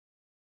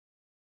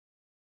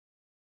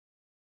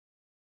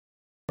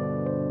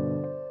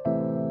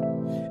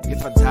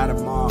If I die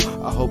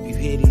tomorrow, I hope you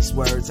hear these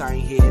words. I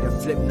ain't here to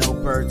flip no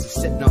birds or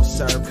sip no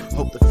serve.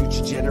 Hope the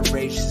future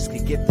generations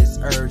can get this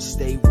urge.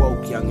 Stay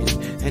woke,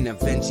 youngin', and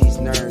avenge these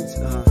nerds.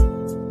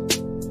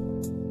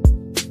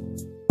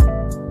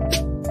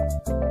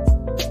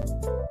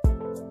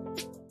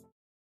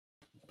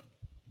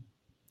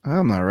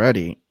 I'm not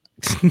ready.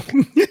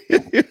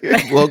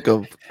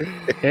 Welcome.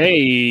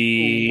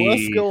 Hey,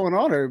 what's going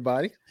on,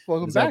 everybody?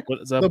 Welcome back.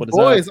 What's up? The What is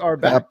boys up? are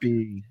back.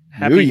 Happy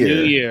Happy New New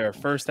Year. Year!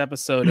 First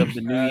episode of the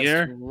new That's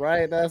year.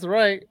 right. That's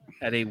right.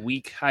 At a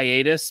week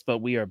hiatus, but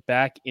we are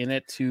back in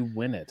it to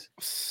win it.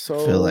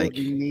 So Feel like-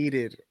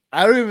 needed.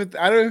 I don't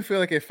even feel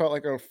like it felt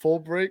like a full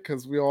break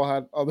because we all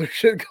had other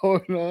shit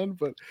going on,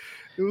 but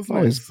it was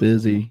Always nice.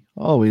 busy.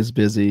 Always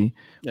busy.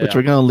 But Yeah.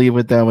 we're gonna leave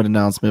with that with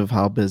announcement of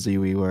how busy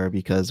we were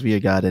because we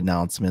got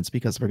announcements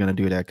because we're gonna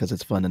do that because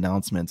it's fun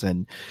announcements.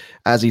 And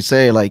as you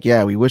say, like,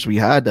 yeah, we wish we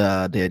had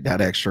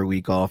that extra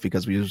week off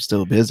because we were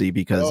still busy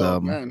because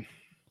Man.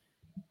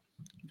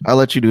 I'll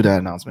let you do that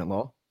announcement,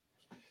 Law.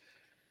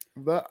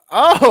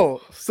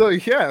 So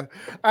yeah,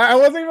 I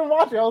wasn't even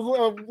watching. I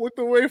looked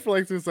away for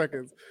like 2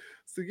 seconds.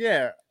 So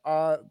yeah,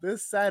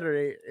 this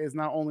Saturday is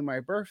not only my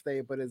birthday,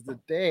 but is the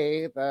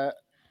day that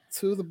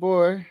To the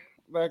Boy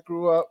That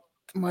Grew Up,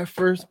 my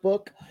first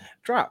book,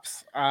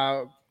 drops.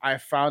 I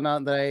found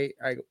out that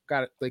I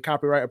got the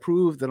copyright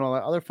approved and all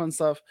that other fun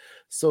stuff.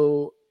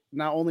 So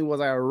not only was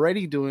I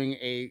already doing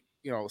a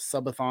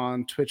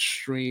subathon Twitch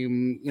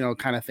stream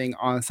kind of thing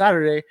on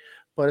Saturday,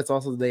 but it's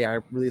also the day I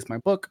released my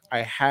book.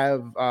 I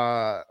have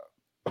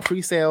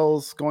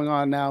pre-sales going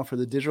on now for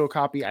the digital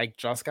copy. I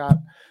just got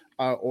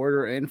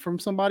order in from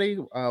somebody,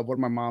 one of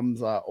my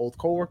mom's old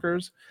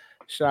coworkers.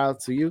 Shout out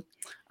to you.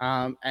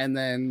 And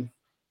then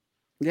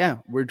yeah,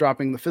 we're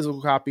dropping the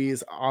physical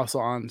copies also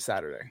on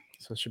Saturday,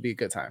 so it should be a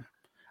good time.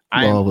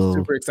 I am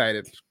super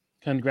excited.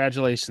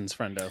 Congratulations,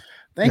 friendo.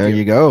 Thank there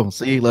you go.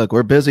 See, look,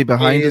 we're busy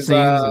behind the Is,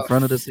 scenes, in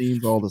front of the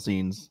scenes, all the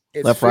scenes.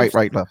 It's Left,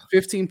 right, left.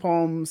 15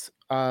 poems,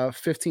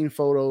 15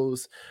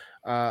 photos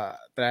that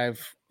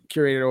I've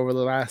curated over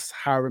the last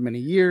however many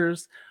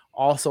years.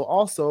 Also,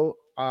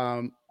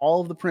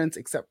 all of the prints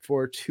except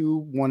for two.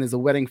 One is a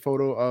wedding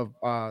photo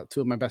of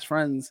two of my best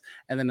friends,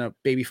 and then a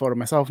baby photo of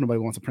myself. Nobody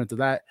wants a print of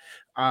that.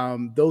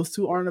 Those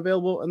two aren't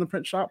available in the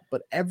print shop,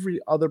 but every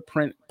other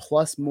print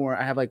plus more.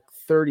 I have like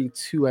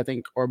 32, I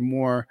think, or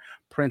more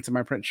prints in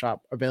my print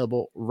shop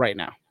available right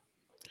now.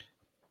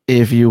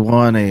 If you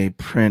want a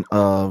print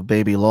of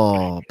Baby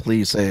Law,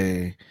 please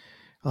say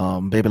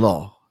Baby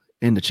Law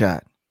in the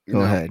chat.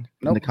 Go ahead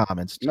in the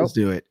comments. Just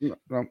do it.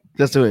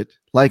 Just do it.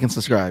 Like and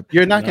subscribe.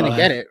 You're not gonna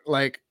get it.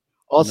 Like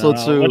also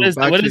too. What is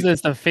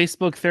this? The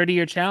Facebook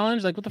 30-year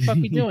challenge? Like, what the fuck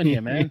are we doing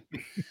here, man?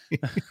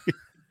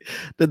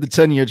 Did the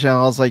 10-year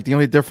challenge. I was like, the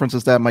only difference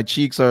is that my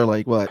cheeks are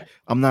like what?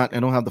 I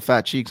don't have the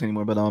fat cheeks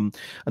anymore. But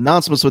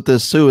announcements with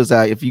this too is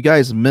that if you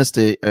guys missed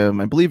it, I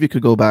believe you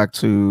could go back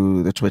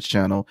to the Twitch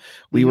channel.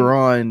 We were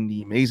on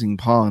the Amazing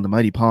Pong, the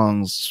Mighty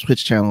Pong's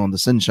Twitch channel on the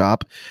Sin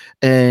Shop.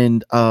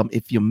 And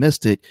if you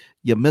missed it,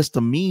 you missed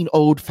a mean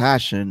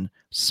old-fashioned,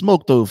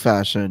 smoked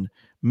old-fashioned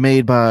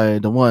made by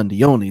the one,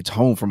 the only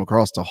Tone from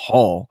across the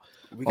hall.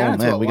 We got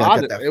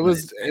gotta get that. It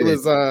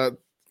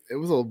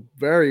was a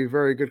very,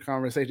 very good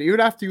conversation. Even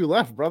after you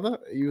left, brother,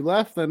 you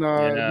left, and me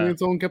and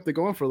Tone kept it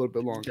going for a little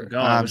bit longer.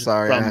 I'm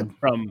sorry,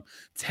 from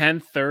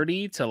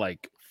 10:30 to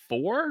like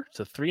 4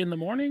 to 3 in the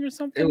morning or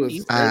something. It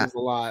was a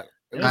lot.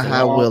 It was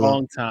a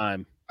long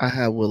time. I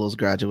had Willow's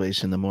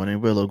graduation in the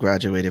morning. Willow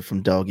graduated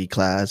from doggy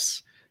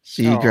class.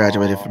 She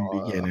graduated from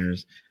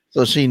beginners,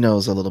 so she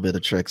knows a little bit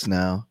of tricks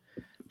now.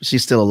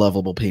 She's still a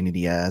lovable pain in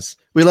the ass.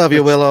 We love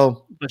you,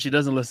 Willow. But she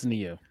doesn't listen to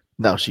you.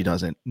 No, she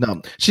doesn't.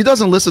 No, she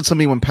doesn't listen to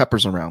me when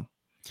Pepper's around.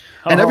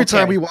 And every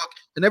time we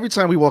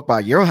walk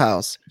by your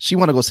house, she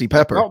want to go see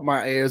Pepper. Oh,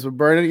 my ears were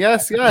burning.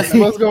 Yes.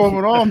 What's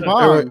going on,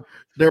 Mom?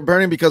 They're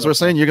burning because we're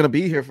saying you're gonna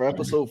be here for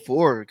episode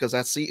 4 because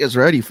that seat is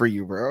ready for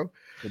you, bro.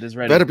 It is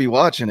ready. Better be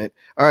watching it.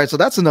 All right, so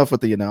that's enough with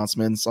the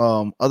announcements.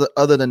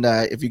 Other than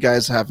that, if you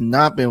guys have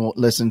not been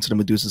listening to the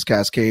Medusa's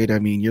Cascade, I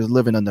mean, you're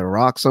living under a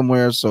rock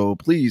somewhere, so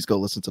please go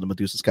listen to the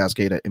Medusa's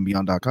Cascade at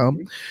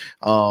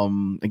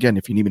inbeon.com. Again,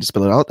 if you need me to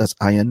spell it out, that's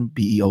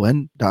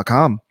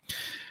inbeon.com.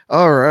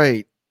 All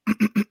right.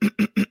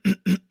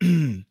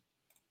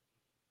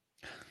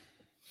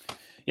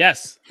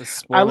 Yes.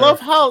 I love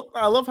how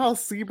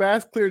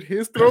Seabass cleared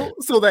his throat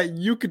so that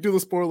you could do the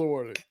spoiler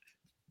warning.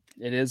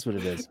 It is what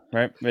it is,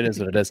 right? It is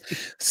what it is.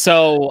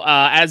 So,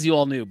 as you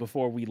all knew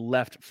before we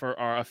left for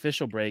our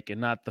official break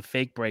and not the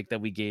fake break that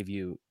we gave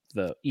you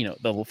for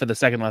the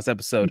second last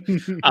episode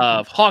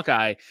of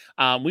Hawkeye,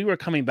 we were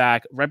coming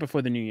back right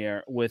before the new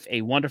year with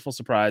a wonderful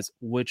surprise,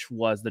 which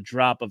was the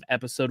drop of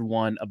episode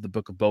 1 of the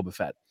Book of Boba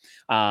Fett.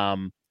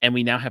 And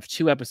we now have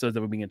 2 episodes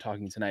that we're beginning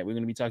talking tonight. We're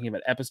going to be talking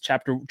about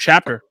chapter 1,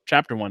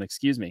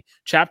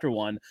 chapter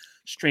 1,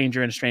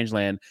 Stranger in a Strange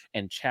Land,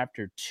 and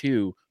chapter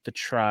 2, The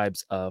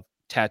Tribes of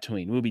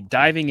Tatooine. We'll be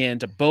diving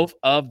into both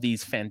of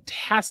these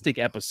fantastic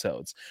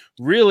episodes,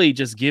 really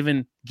just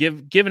giving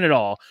it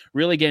all,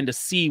 really getting to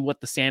see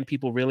what the Sand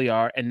People really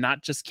are, and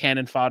not just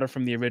cannon fodder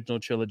from the original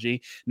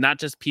trilogy, not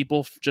just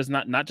people for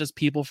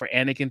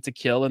Anakin to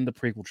kill in the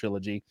prequel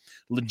trilogy.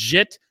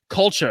 Legit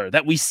culture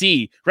that we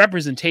see,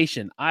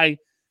 representation. I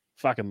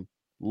fucking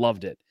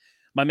loved it.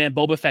 My man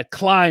Boba Fett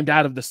climbed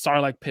out of the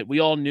Sarlacc pit. We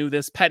all knew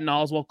this. Patton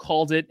Oswalt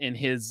called it in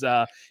his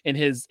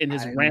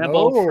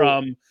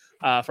Rambo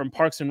from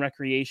Parks and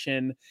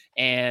Recreation,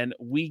 and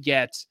we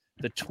get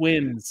the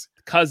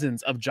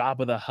cousins of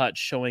Jabba the Hutt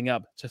showing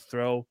up to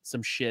throw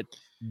some shit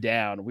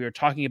down. We are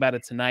talking about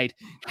it tonight.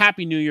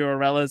 Happy New Year,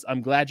 Orellas.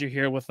 I'm glad you're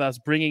here with us,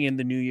 bringing in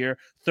the new year.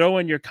 Throw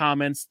in your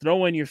comments,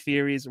 throw in your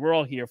theories. We're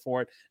all here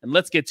for it, and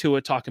let's get to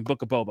it. Talking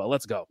Book of Boba.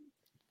 Let's go.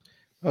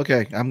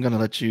 Okay, I'm gonna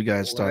let you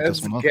guys start this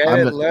one off.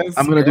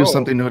 I'm gonna do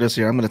something new this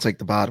year. I'm gonna take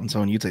the bottom,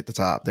 Tony. You take the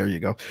top. There you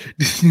go.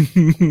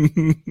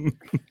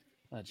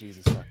 Oh,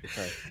 Jesus fucking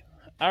Christ.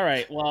 All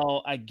right.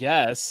 Well, I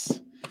guess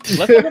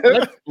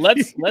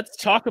let's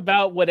talk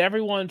about what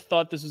everyone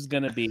thought this was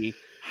gonna be.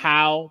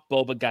 How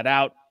Boba got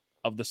out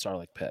of the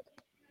Sarlacc pit.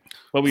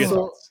 What were your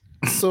thoughts?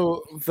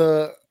 So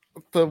the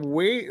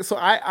way, so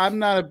I'm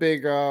not a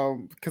big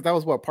because that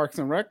was what, Parks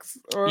and Recs?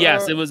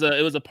 Yes, it was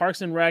a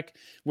Parks and Rec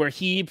where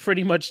he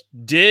pretty much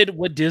did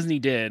what Disney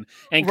did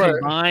and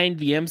combined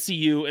the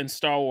MCU and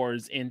Star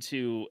Wars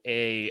into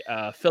a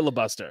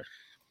filibuster.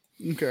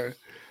 Okay.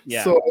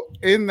 Yeah. So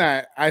in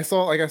that, I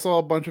saw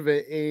a bunch of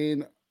it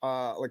in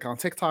like on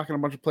TikTok and a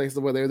bunch of places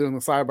where they were doing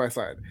the side by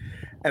side,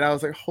 and I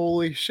was like,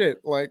 holy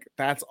shit, like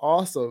that's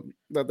awesome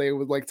that they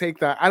would like take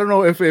that. I don't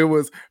know if it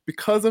was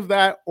because of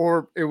that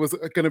or it was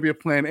going to be a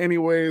plan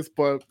anyways,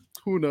 but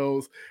who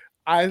knows.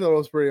 I thought it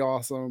was pretty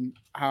awesome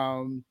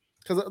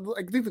because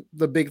I think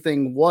the big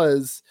thing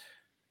was,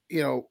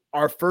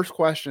 our first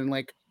question,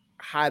 like,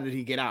 how did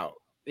he get out?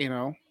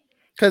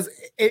 Because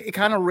it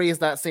kind of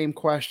raised that same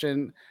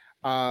question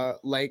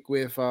like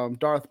with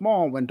Darth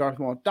Maul, when Darth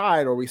Maul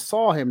died, or we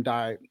saw him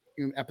die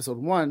in episode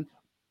 1,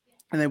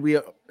 and then we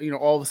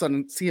all of a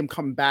sudden see him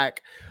come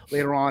back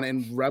later on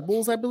in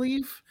Rebels, I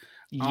believe.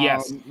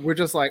 Yes. We're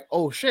just like,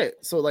 oh shit.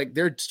 So like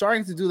they're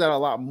starting to do that a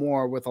lot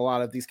more with a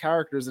lot of these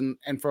characters,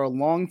 and for a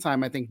long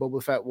time I think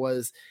Boba Fett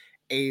was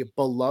a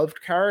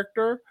beloved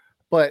character,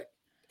 but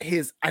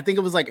I think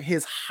it was like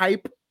his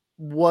hype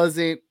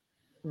wasn't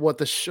what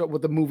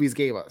the movies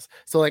gave us.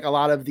 So like a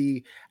lot of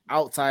the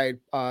outside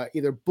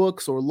either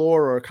books or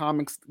lore or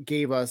comics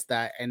gave us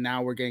that, and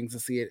now we're getting to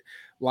see it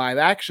live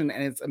action,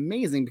 and it's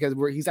amazing because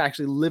he's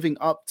actually living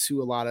up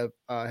to a lot of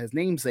his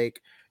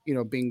namesake,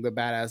 being the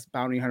badass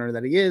bounty hunter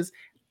that he is,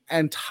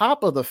 and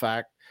top of the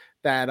fact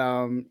that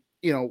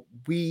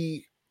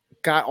we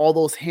got all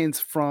those hints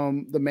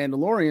from the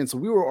Mandalorian, so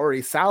we were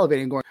already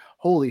salivating going,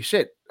 holy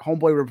shit,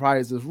 homeboy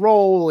reprised his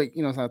role, like,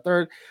 it's not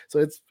third.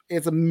 So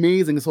it's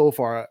amazing so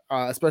far,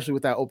 especially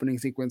with that opening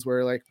sequence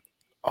where like,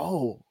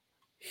 oh,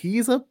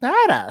 he's a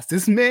badass.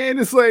 This man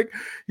is like,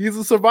 he's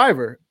a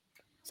survivor.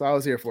 So I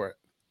was here for it.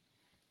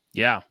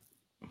 Yeah.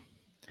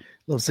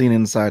 Love seeing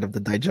inside of the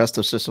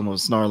digestive system of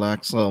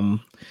Snorlax.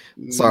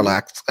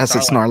 Sarlacc. I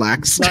said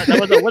Snorlax.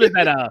 What is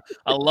that?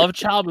 A love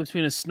child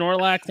between a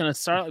Snorlax and a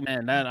Sarlacc?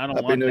 Man, that I don't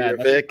Happy want New that.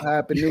 Year, Vic.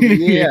 Happy New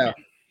Year.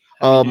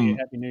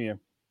 Happy New Year.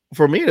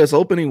 For me, this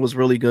opening was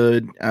really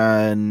good,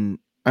 and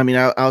I mean,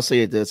 I'll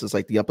say this: it's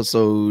like the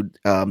episode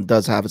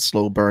does have a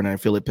slow burn, and I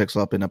feel it picks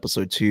up in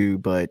episode 2.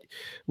 But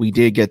we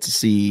did get to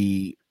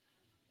see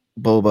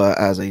Boba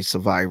as a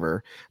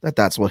survivor.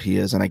 That's what he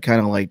is, and I kind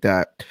of like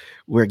that.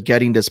 We're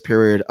getting this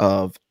period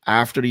of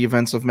after the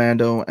events of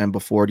Mando and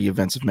before the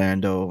events of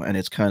Mando, and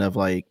it's kind of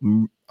like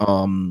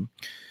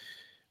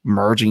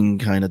merging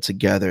kind of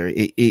together.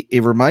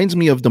 It reminds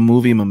me of the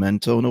movie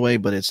Memento in a way,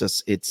 but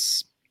it's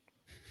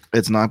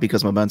not,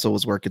 because Memento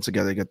was working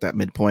together to get that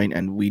midpoint,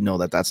 and we know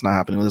that that's not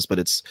happening with this. But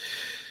it's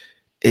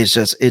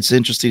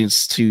interesting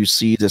to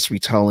see this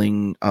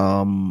retelling,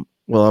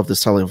 of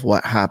this telling of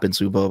what happened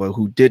to Boba,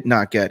 who did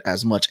not get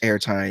as much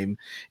airtime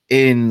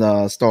in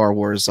the Star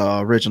Wars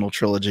original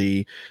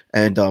trilogy,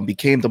 and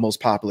became the most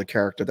popular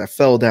character that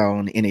fell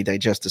down in a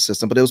digestive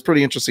system. But it was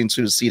pretty interesting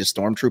too to see the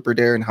Stormtrooper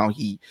there and how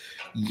he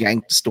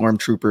yanked the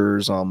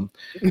Stormtroopers.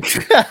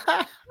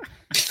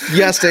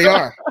 Yes, they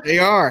are. They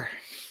are.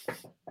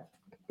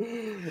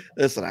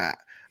 Listen,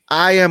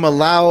 I am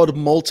allowed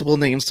multiple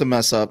names to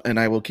mess up, and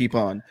I will keep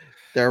on.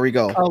 There we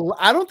go.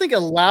 I don't think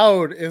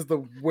allowed is the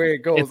way it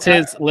goes. It's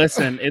his.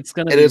 Listen, it's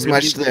gonna. It is my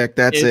shtick.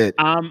 That's it.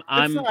 I'm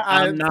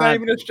not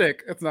even a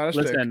shtick. It's not a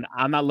shtick. Listen,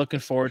 I'm not looking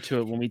forward to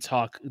it when we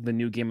talk the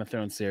new Game of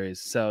Thrones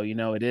series. So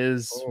it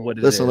is what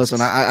it is.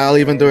 Listen. I'll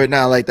even do it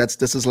now. Like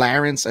this is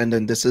Lawrence, and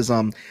then this is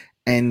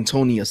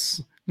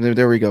Antonius.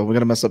 There we go. We're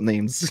gonna mess up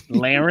names.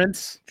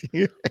 Lawrence.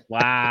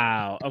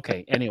 Wow.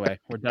 Okay. Anyway,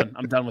 we're done.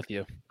 I'm done with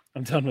you.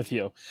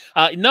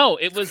 No,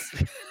 it was.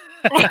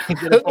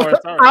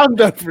 I'm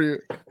done for you.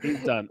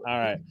 He's done. All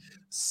right.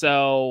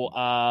 So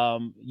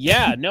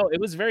it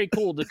was very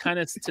cool to kind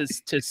of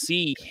to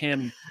see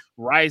him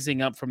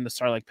rising up from the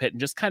Sarlacc pit and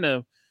just kind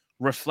of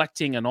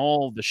reflecting on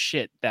all the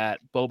shit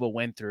that Boba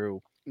went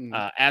through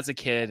as a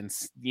kid, and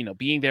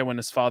being there when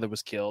his father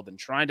was killed, and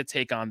trying to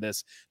take on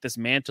this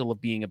mantle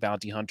of being a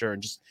bounty hunter,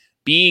 and just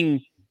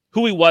being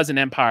who he was in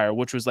Empire,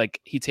 which was like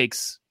he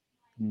takes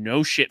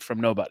no shit from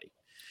nobody,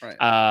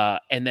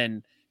 Right. and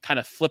then kind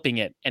of flipping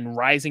it and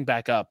rising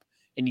back up.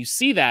 And you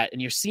see that,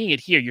 and you're seeing it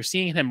here. You're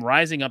seeing him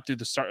rising up through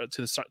the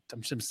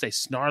I'm just going to say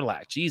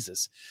Snarlack,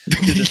 Jesus, to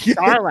the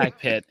Sarlacc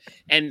pit,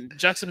 and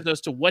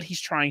juxtaposed to what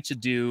he's trying to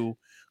do,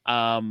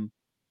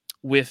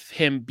 with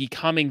him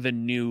becoming the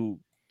new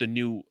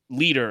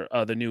leader,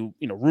 the new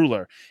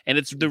ruler.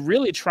 And they're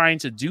really trying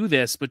to do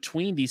this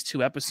between these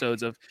two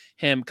episodes of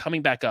him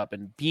coming back up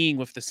and being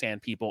with the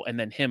Sand People, and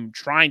then him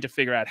trying to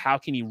figure out how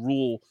can he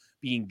rule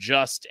being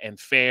just and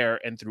fair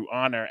and through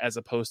honor, as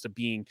opposed to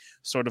being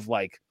sort of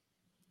like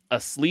a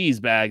sleaze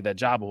bag that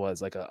Jabba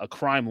was, like a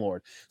crime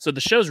lord. So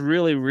the show's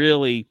really,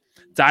 really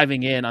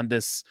diving in on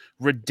this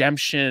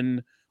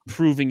redemption,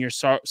 proving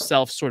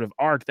yourself sort of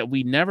arc that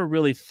we never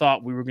really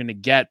thought we were going to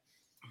get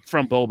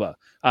from Boba.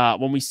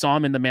 When we saw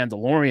him in The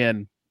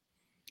Mandalorian,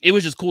 it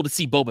was just cool to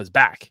see Boba's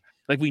back.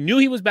 Like, we knew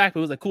he was back, but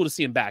it was like cool to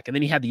see him back. And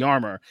then he had the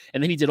armor,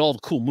 and then he did all the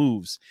cool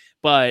moves.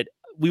 But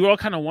we were all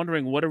kind of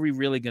wondering, what are we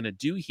really going to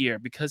do here?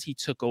 Because he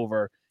took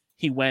over.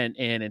 He went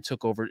in and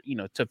took over,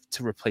 to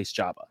replace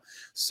Jabba.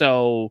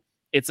 So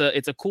it's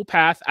a cool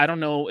path. I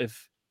don't know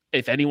if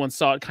anyone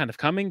saw it kind of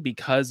coming,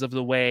 because of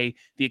the way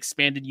the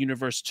expanded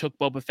universe took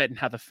Boba Fett and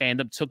how the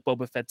fandom took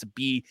Boba Fett to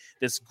be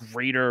this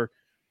greater,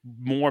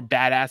 more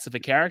badass of a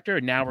character.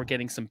 And now we're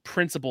getting some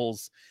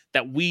principles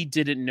that we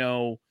didn't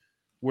know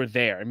were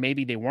there. And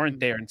maybe they weren't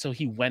there until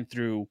he went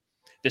through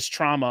this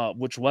trauma,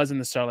 which was in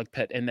the Sarlacc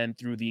pit, and then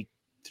through the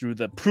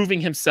proving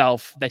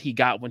himself that he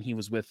got when he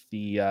was with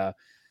the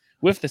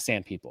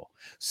Sand People.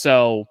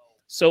 So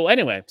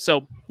anyway,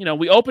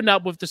 we opened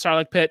up with the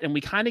Sarlacc pit, and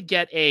we kind of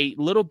get a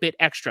little bit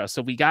extra.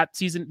 So we got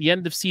the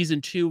end of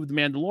season 2 of The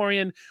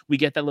Mandalorian. We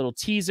get that little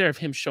teaser of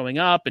him showing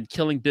up and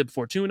killing Bib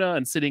Fortuna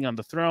and sitting on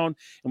the throne.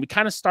 And we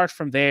kind of start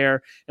from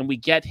there, and we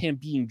get him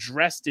being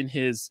dressed in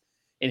his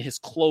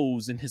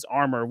clothes and his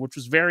armor, which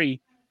was this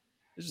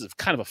is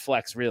kind of a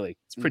flex, really.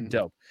 It's pretty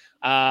dope.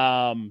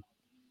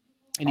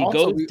 And he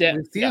also, goes down.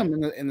 We see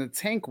him in the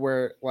tank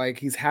where, like,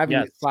 he's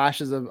having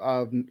flashes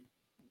of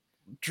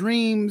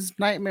dreams,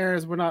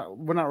 nightmares. We're not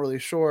really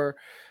sure,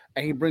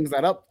 and he brings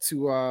that up to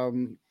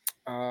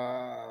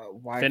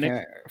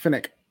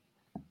Finnick.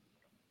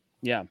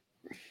 Yeah,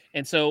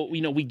 and so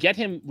we get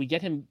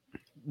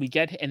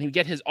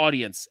his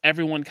audience,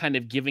 everyone kind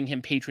of giving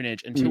him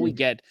patronage until we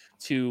get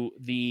to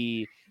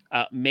the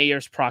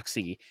mayor's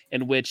proxy,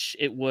 in which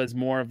it was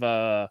more of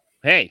a,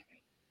 hey,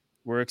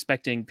 we're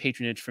expecting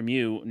patronage from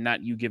you,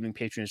 not you giving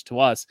patronage to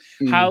us.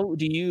 How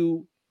do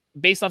you,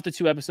 based off the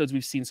 2 episodes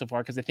we've seen so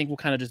far, because I think we'll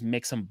kind of just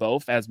mix them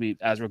both as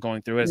we're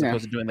going through, as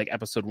opposed to doing like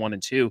episode 1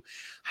 and 2.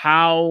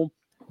 How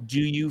do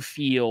you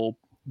feel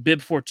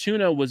Bib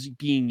Fortuna was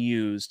being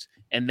used,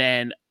 and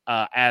then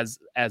as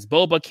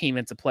Boba came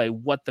into play,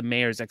 what the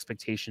mayor's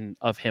expectation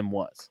of him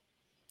was?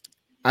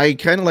 I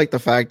kind of like the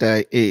fact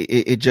that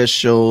it just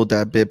showed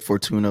that Bib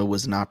Fortuna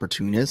was an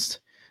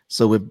opportunist.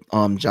 So with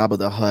Jabba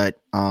the Hutt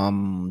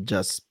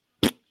just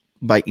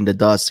biting the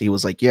dust, he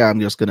was like, yeah,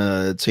 I'm just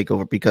gonna take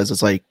over, because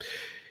it's like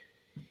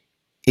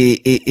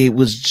it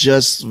was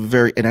just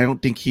very, and I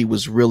don't think he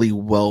was really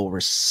well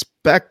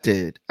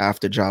respected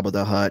after Jabba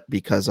the Hutt,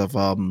 because of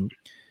how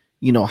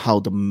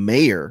the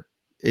mayor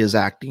is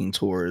acting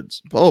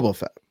towards Boba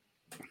Fett.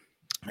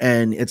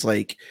 And it's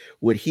like,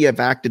 would he have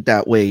acted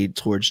that way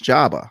towards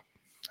Jabba?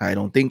 I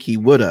don't think he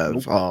would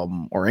have,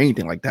 or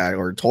anything like that,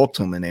 or talked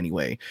to him in any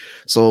way.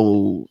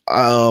 So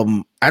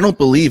I don't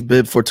believe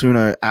Bib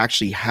Fortuna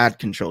actually had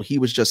control. He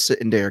was just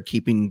sitting there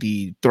keeping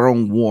the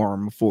throne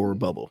warm for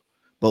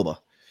Boba.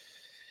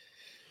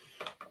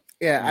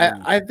 Yeah,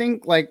 I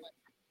think, like,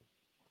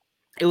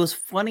 it was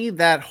funny,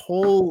 that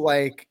whole,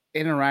 like,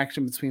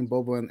 interaction between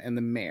Boba and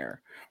the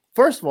mayor.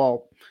 First of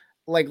all,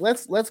 like,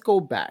 let's go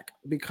back,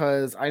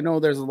 because I know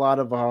there's a lot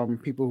of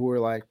people who are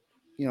like,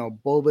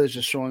 Boba is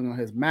just showing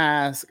his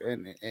mask,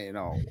 and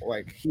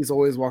like, he's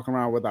always walking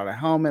around without a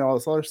helmet, all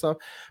this other stuff.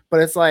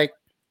 But it's like,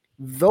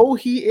 though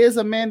he is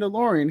a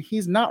Mandalorian,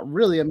 he's not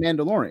really a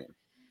Mandalorian.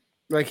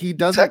 Like, he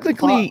doesn't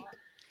technically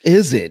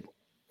is it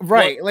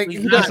right? Well, like,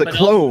 he's just a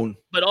clone.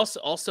 But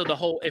also the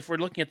whole, if we're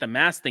looking at the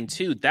mask thing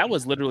too, that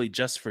was literally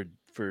just for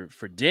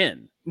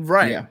Din.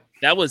 Right. Yeah.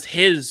 That was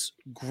his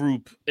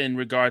group, in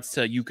regards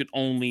to you can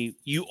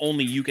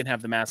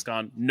have the mask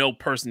on. No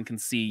person can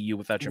see you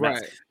without your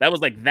mask. That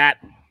was like that,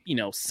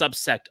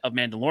 subsect of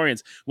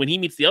Mandalorians. When he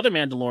meets the other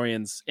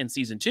Mandalorians in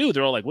season 2,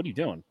 they're all like, "What are you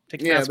doing?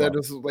 Take the mask off."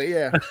 Just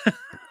like,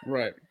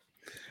 right.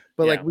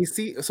 But like, we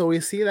see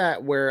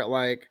that where,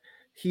 like,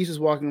 he's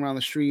just walking around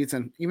the streets,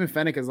 and even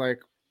Fennec is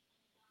like,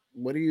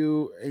 "What are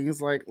you?" And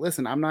he's like,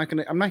 "Listen, I'm not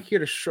here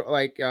to show,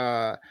 like,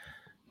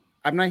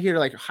 I'm not here to,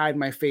 like, hide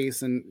my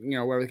face, and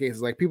whatever the case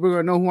is. Like, people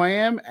are gonna know who I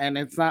am, and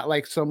it's not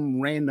like some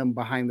random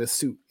behind the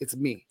suit. It's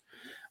me.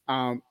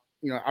 I'm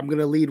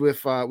gonna lead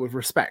with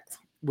respect."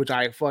 which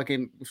I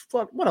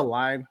what a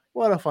line,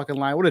 what a fucking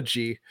line, what a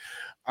G.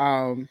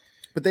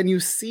 But then you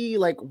see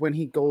like when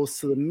he goes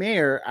to the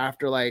mayor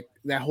after like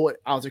that whole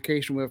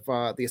altercation with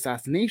the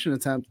assassination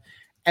attempt,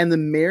 and the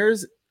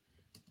mayor's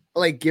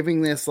like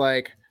giving this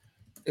like,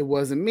 it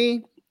wasn't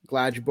me,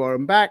 glad you brought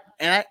him back.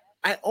 And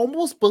I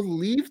almost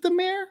believe the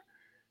mayor,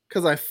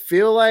 because I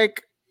feel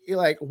like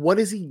what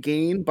does he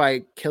gain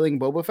by killing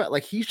Boba Fett?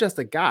 Like, he's just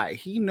a guy.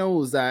 He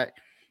knows that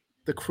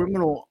the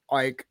criminal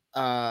like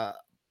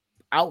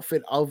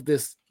outfit of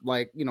this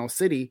like, you know,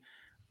 city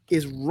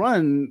is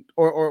run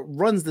or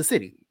runs the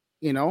city.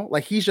 You know,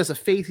 like he's just a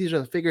face, he's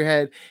just a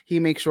figurehead. He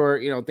makes sure,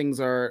 you know,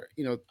 things are,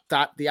 you know,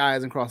 dot the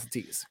I's and cross the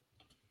T's.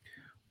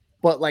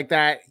 But like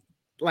that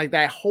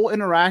whole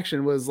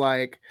interaction was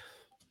like,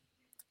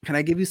 can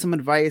I give you some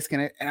advice?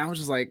 And I was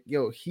just like,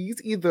 yo,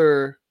 he's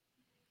either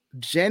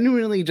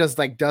genuinely just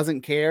like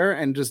doesn't care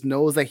and just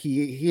knows that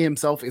he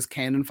himself is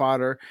cannon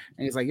fodder,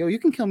 and he's like, yo, you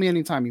can kill me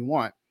anytime you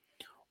want,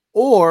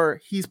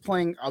 or he's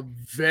playing a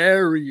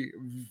very,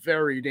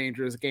 very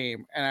dangerous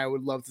game, and I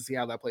would love to see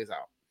how that plays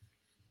out.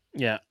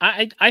 Yeah,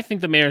 I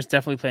think the mayor is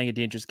definitely playing a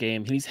dangerous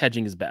game. He's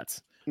hedging his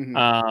bets.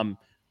 Mhm.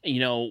 You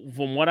know,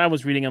 from what I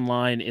was reading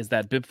online is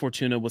that Bib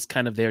Fortuna was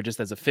kind of there just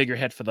as a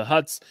figurehead for the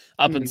Hutts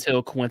up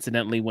until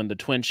coincidentally when the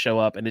twins show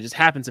up, and it just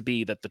happened to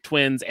be that the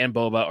twins and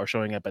Boba are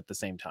showing up at the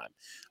same time.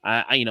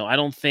 I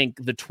don't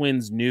think the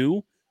twins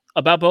knew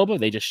about Boba.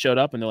 They just showed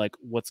up and they're like,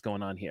 "What's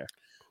going on here?"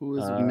 Who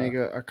is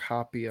Omega a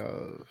copy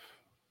of?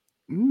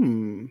 I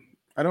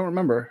don't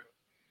remember.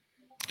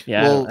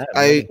 Yeah.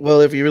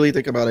 Well, if you really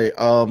think about it,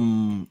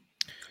 I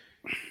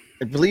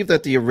believe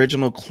that the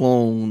original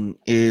clone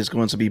is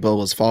going to be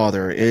Boba's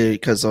father,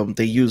 because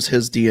they use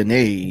his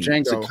DNA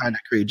Jango. to kind of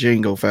create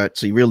Jango Fett.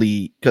 So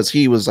because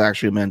he was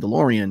actually a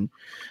Mandalorian,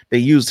 they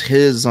used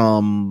his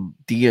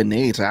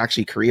DNA to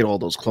actually create all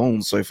those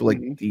clones. So I feel like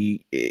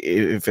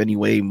if any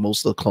way,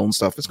 most of the clone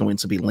stuff is going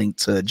to be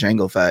linked to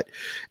Jango Fett,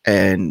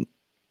 and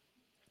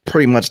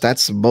pretty much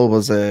that's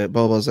Boba's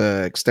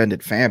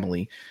extended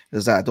family.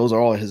 Is that those are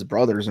all his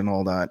brothers and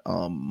all that.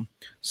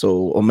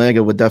 So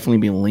Omega would definitely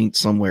be linked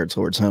somewhere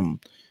towards him.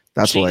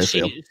 That's what I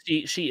feel.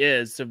 She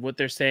is. So what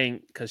they're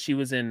saying, because she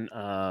was in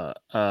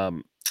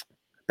Bad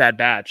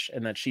Batch,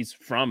 and that she's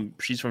from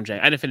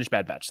Jango. I didn't finish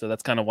Bad Batch, so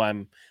that's kind of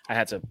why I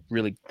had to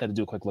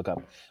do a quick look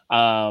up.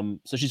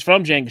 So she's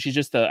from Jango. She's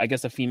just I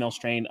guess a female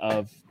strain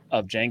of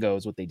Jango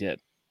is what they did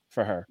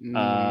for her.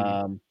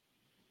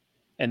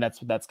 And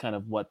that's kind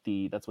of what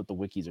the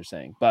wikis are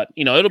saying. But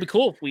you know, it'll be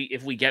cool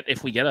if we get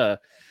a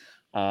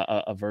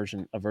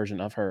version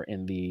of her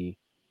in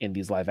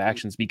these live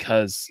actions,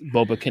 because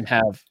Boba can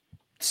have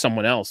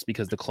someone else,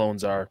 because the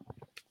clones are,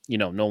 you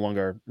know, no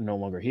longer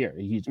here.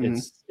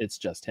 It's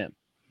just him.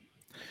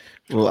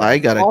 Well, I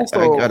got a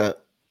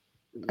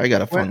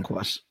fun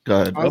question.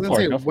 Go ahead. I was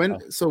gonna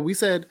say, so we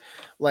said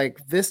like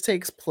this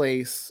takes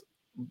place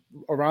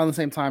around the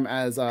same time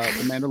as the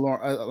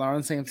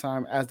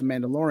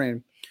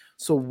Mandalorian.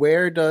 So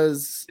where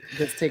does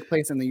this take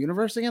place in the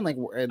universe again? Like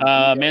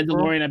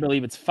Mandalorian, I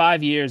believe it's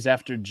 5 years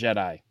after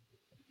Jedi.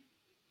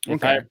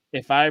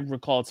 If I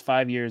recall, it's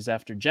 5 years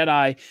after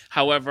Jedi.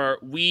 However,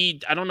 I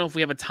don't know if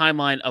we have a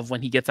timeline of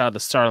when he gets out of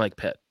the Starlight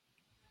Pit.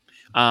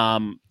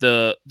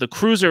 The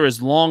cruiser is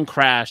long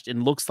crashed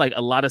and looks like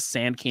a lot of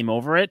sand came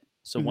over it.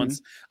 So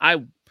once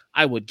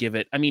I would give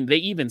it. I mean, they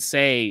even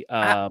say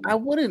I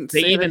wouldn't.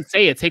 They even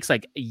say it takes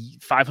like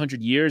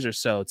 500 years or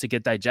so to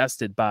get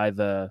digested by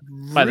the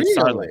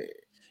Starlight.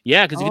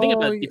 Yeah, because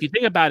if you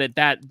think about it,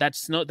 that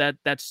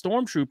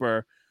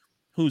stormtrooper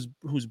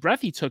whose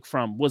breath he took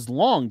from was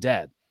long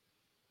dead.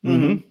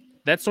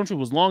 That stormtrooper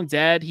was long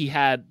dead.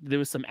 There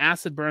was some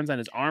acid burns on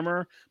his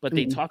armor, but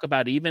they talk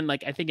about even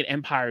like, I think in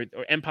Empire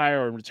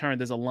or Return,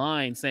 there's a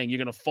line saying you're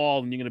gonna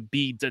fall and you're gonna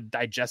be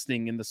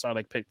digesting in the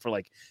Starlight Pit for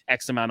like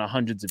X amount of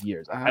hundreds of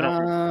years. I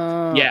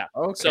don't. Yeah.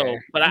 Okay. So,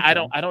 but I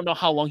don't know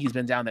how long he's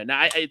been down there.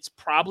 Now it's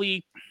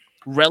probably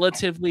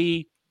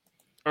relatively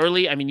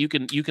early. I mean, you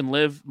can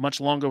live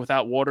much longer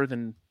without water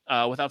than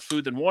without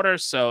food than water.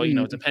 So, you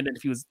know, dependent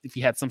if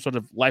he had some sort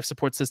of life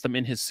support system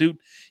in his suit,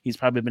 he's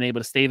probably been able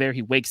to stay there.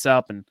 He wakes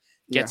up and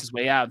gets his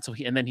way out. So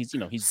he's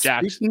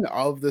jacked. Speaking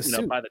of the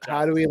suit,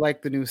 how do we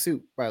like the new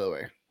suit, by the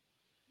way?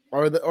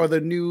 Or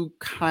the new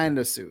kind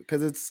of suit?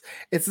 Because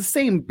it's the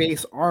same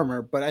base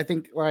armor, but I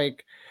think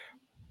like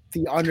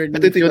the underneath.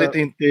 I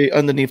think the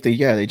only thing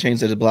they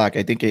changed it to black.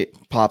 I think it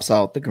pops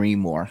out the green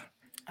more.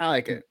 I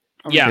like it.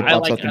 I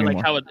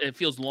like how it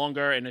feels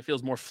longer and it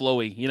feels more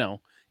flowy. You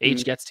know,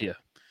 age gets to you.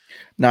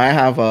 Now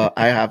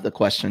I have the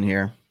question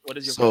here. What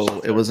is your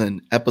question? It was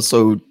in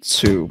episode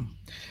 2,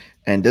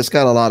 and this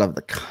got a lot of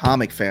the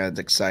comic fans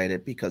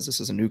excited because this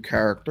is a new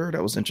character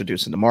that was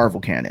introduced in the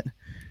Marvel canon.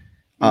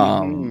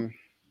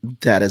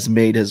 That has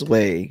made his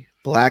way,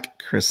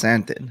 Black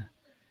Chrysanthemum,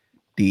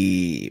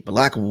 the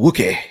Black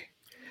Wookiee,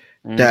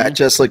 that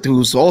just like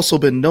who's also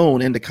been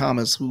known in the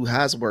comics, who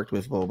has worked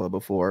with Boba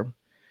before.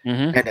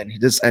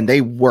 And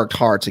they worked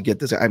hard to get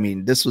this. I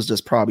mean, this was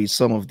just probably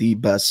some of the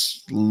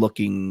best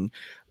looking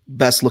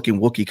best looking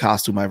Wookiee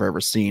costume I've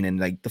ever seen, and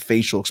like the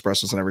facial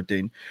expressions and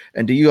everything.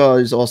 And do you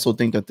guys also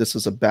think that this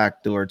is a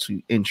backdoor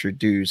to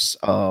introduce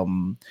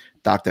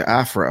Dr.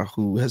 Aphra,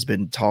 who has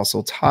been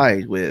also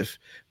tied with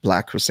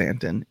Black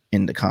Chrysanthemum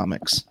in the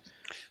comics?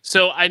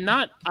 So I'm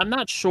not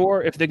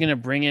sure if they're going to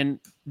bring in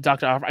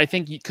Dr. Aphra. I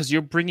think because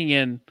you're bringing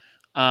in,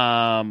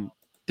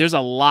 there's a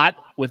lot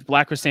with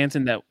Black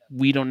Chrysanthemum that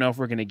we don't know if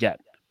we're going to get,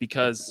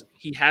 because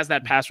he has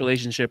that past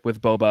relationship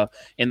with Boba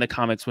in the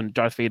comics when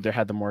Darth Vader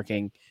had them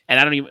working.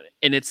 And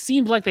it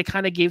seemed like they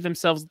kind of gave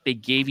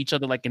each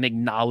other like an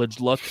acknowledged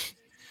look,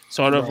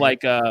 sort of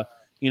like, I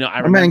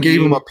remember man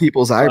gave him a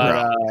people's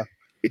eyebrow.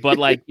 But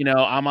like,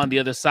 I'm on the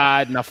other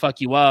side and I'll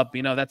fuck you up,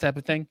 that type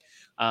of thing.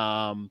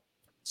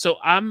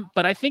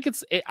 But I think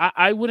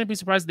I wouldn't be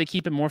surprised if they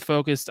keep it more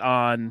focused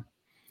on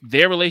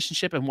their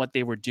relationship and what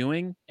they were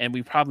doing. And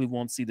we probably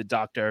won't see the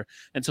Doctor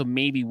until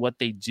maybe what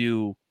they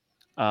do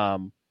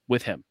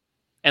with him.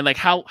 And like,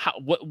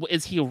 what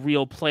is he a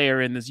real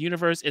player in this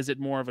universe? Is it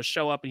more of a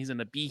show up and he's going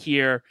to be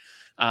here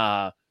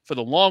for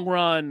the long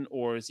run?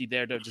 Or is he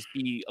there to just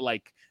be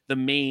like the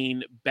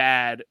main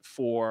bad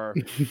for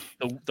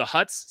the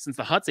Hutts, since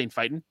the Hutts ain't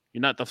fighting?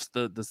 You're not the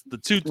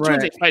two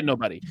twins ain't fighting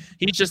nobody.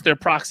 He's just their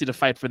proxy to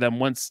fight for them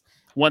once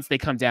they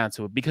come down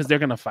to it, because they're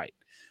gonna fight.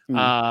 Do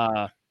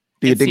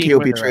you think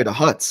he'll betray the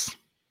Hutts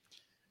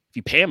if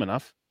you pay him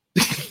enough?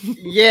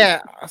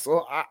 Yeah.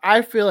 So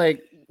I feel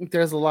like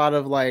there's a lot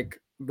of like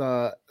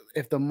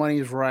if the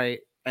money's right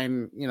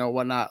and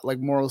whatnot, like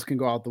morals can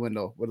go out the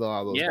window with a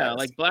lot of those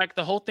guys. Like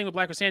the whole thing with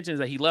Black Chrysanthemum is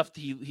that he left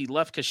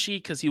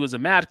Kashyyyk because he was a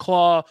mad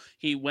claw.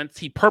 He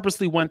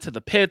purposely went to the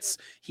pits.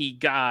 He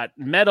got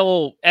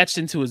metal etched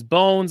into his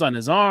bones on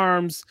his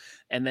arms,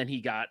 and then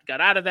he got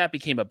out of that,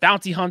 became a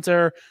bounty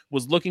hunter,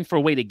 was looking for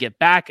a way to get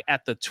back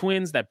at the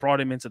twins that brought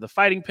him into the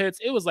fighting pits.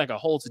 It was like a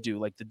whole to do.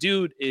 Like, the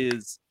dude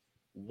is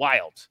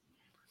wild.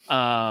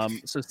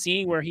 So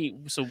seeing where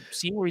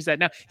he's at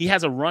now, he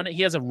has a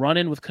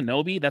run-in with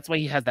Kenobi. That's why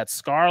he has that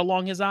scar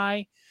along his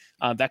eye.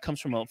 That comes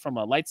from a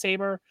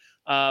lightsaber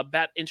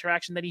that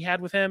interaction that he had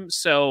with him.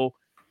 So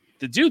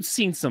the dude's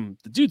seen some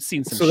shit.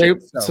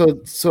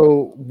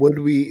 So would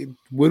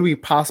we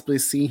possibly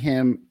see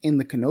him in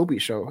the Kenobi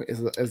show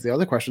is the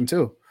other question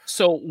too.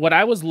 So what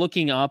I was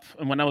looking up,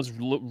 and when I was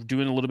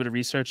doing a little bit of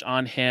research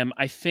on him,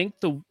 I think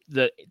the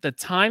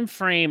time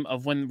frame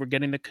of when we're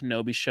getting the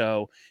Kenobi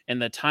show and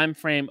the time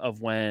frame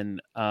of when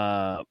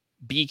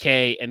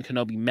BK and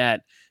Kenobi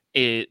met,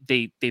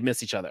 they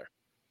miss each other.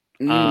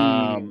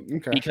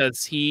 Okay.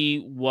 Because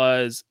he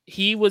was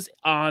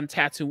on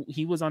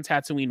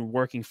Tatooine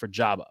working for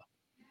Jabba.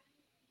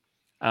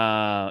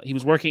 He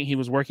was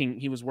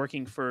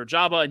working for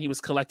Jabba, and he was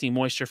collecting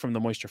moisture from the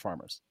moisture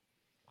farmers.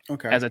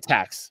 Okay. As a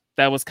tax.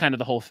 That was kind of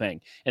the whole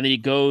thing. And then he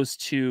goes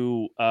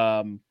to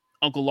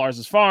Uncle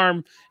Lars's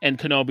farm, and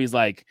Kenobi's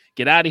like,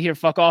 "Get out of here,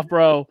 fuck off,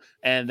 bro."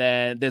 And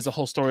then there's a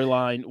whole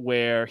storyline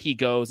where he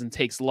goes and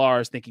takes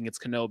Lars thinking it's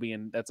Kenobi,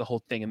 and that's a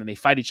whole thing. And then they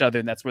fight each other,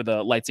 and that's where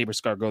the lightsaber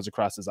scar goes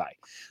across his eye.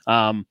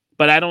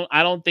 But I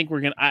don't think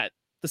we're gonna.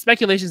 The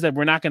speculation is that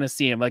we're not going to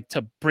see him, like,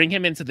 to bring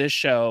him into this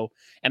show.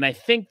 And I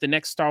think the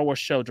next Star Wars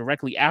show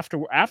directly after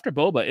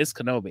Boba is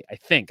Kenobi. I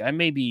think I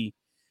may be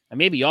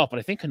off, but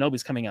I think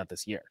Kenobi's coming out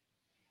this year.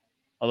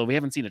 Although we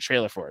haven't seen a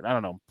trailer for it. I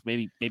don't know.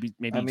 Maybe. I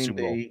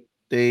mean,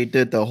 they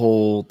did the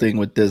whole thing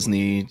with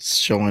Disney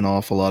showing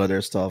off a lot of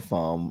their stuff.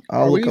 I'll look up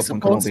on Kenobi. Are we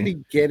supposed to be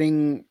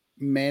getting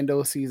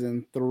Mando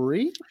season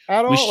 3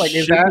 at all? Like,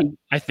 is that?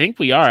 I think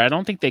we are. I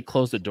don't think they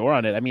closed the door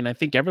on it. I mean, I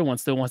think everyone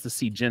still wants to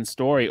see Jin's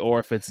story, or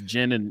if it's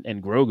Jin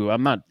and Grogu.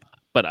 I'm not.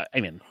 But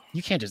I mean,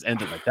 you can't just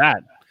end it like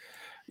that.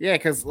 Yeah,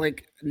 because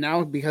like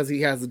now, because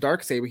he has the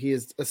Darksaber, he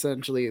is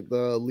essentially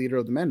the leader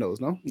of the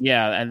Mandos, no?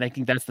 Yeah, and I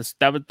think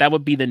that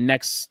would be the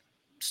next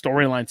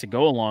storyline to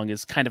go along,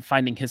 is kind of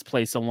finding his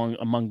place among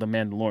the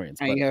Mandalorians.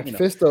 And you have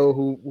Fisto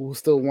who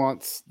still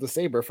wants the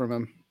saber from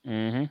him.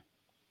 Mm-hmm.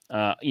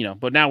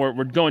 But now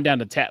we're going down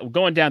the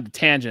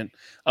tangent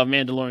of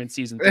Mandalorian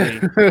season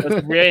 3.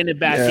 Let's rein it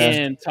back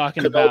in,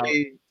 talking about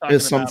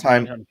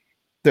sometime.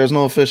 There's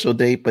no official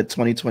date, but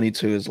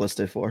 2022 is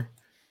listed for.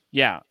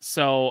 Yeah,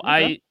 so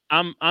okay.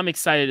 I'm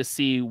excited to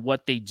see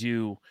what they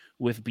do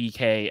with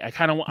BK.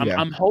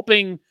 I'm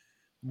hoping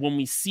when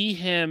we see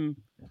him,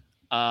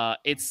 you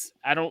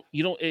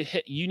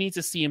need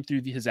to see him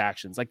through his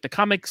actions. Like the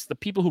comics, the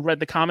people who read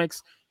the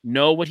comics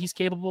know what he's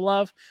capable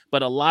of,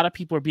 but a lot of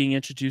people are being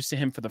introduced to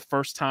him for the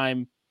first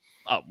time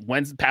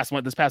this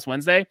past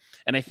Wednesday,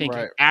 and I think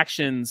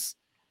actions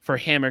for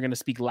him are going to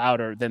speak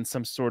louder than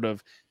some sort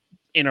of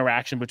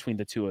interaction between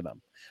the two of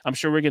them. I'm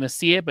sure we're going to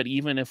see it, but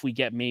even if we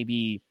get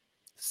maybe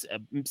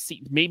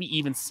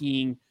even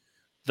seeing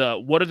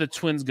what are the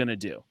twins going to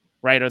do,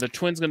 right? Are the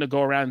twins going to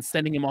go around and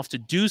sending him off to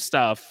do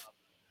stuff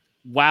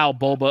while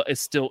Boba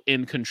is still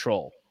in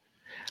control,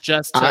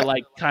 just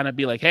to kind of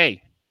be like,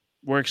 hey,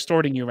 we're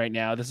extorting you right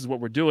now. This is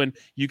what we're doing.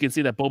 You can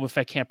see that Boba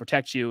Fett can't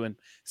protect you, and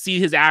see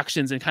his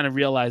actions and kind of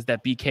realize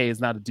that BK is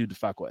not a dude to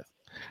fuck with.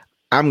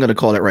 I'm going to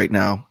call it right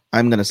now.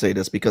 I'm going to say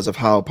this because of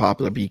how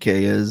popular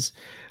BK is.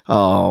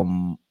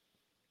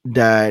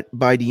 that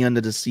by the end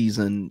of the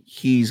season,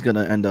 he's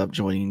gonna end up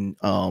joining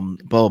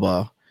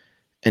Boba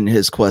in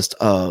his quest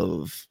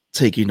of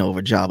taking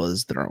over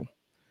Jabba's throne,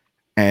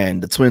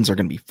 and the twins are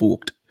gonna be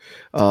fooled.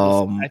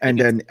 And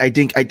then I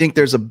think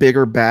there's a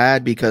bigger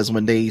bad, because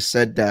when they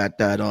said that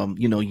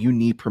you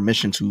need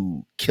permission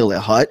to kill a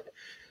Hutt,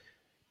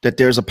 that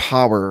there's a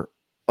power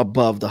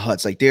above the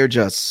Hutts. Like they're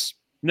just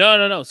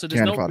no. So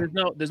there's no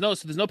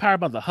power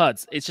above the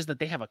Hutts. It's just that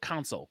they have a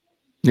council.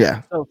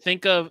 Yeah. So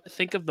think of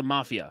the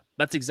mafia.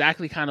 That's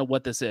exactly kind of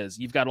what this is.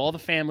 You've got all the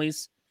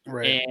families,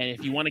 right? And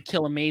if you want to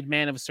kill a made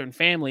man of a certain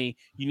family,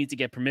 you need to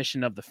get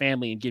permission of the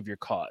family and give your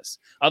cause.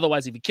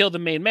 Otherwise, if you kill the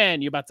made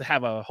man, you're about to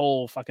have a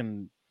whole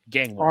fucking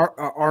gang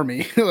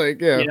army.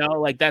 Like, yeah, you know,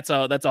 like that's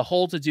a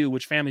whole to do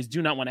which families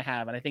do not want to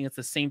have. And I think it's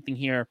the same thing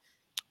here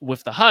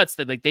with the Hutts,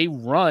 that like they're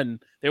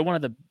one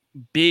of the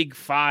big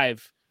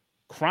 5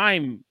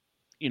 crime,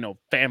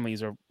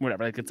 families or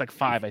whatever. Like it's like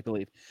 5, I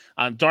believe.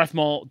 Darth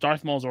Maul's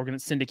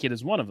syndicate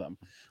is one of them.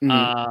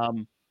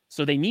 Mm-hmm.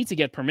 So they need to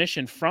get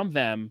permission from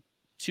them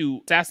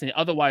to assassinate.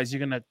 Otherwise,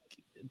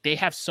 they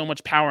have so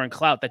much power and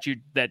clout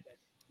that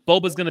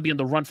Boba's gonna be on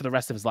the run for the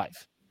rest of his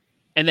life.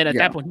 And then at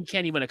that point, he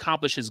can't even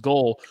accomplish his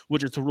goal,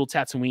 which is to rule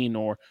Tatooine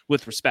or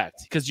with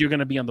respect, because you're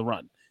gonna be on the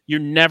run. You're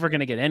never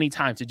gonna get any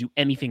time to do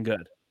anything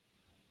good.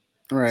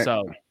 Right.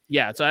 So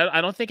yeah, so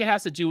I don't think it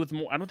has to do with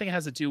more. I don't think it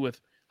has to do with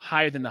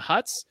higher than the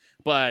Hutts,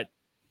 but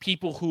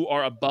people who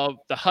are above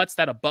the Hutts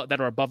that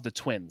are above the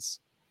twins.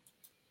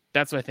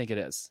 That's what I think it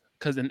is,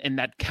 because in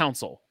that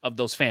council of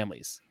those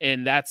families,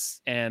 and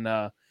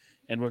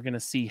we're gonna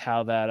see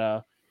how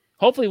that.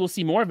 Hopefully, we'll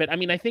see more of it. I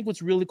mean, I think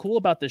what's really cool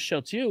about this show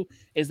too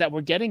is that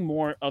we're getting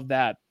more of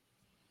that.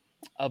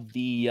 Of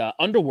the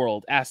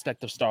underworld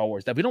aspect of Star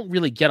Wars that we don't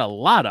really get a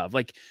lot of.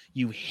 Like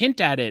you hint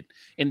at it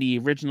in the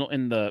original,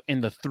 in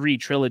the 3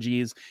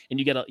 trilogies, and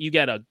you get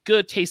a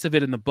good taste of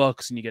it in the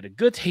books, and you get a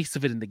good taste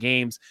of it in the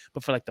games.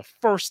 But for like the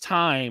first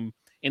time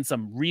in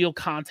some real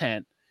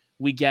content,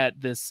 we get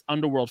this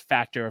underworld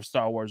factor of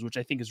Star Wars, which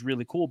I think is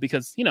really cool,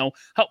 because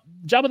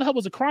Jabba the Hutt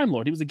was a crime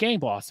lord, he was a gang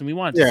boss, and we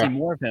wanted to see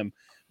more of him.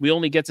 We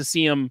only get to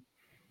see him,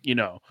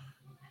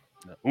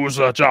 who's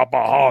a Jabba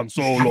Han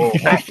Solo?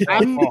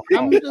 I'm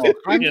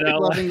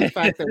loving the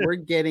fact that we're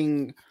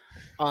getting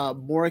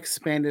more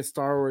expanded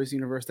Star Wars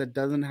universe that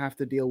doesn't have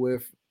to deal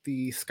with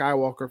the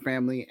Skywalker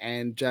family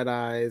and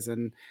Jedis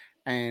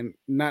and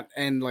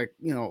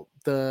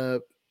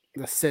the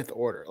Sith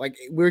Order. Like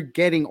we're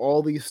getting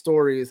all these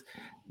stories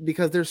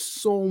because there's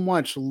so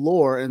much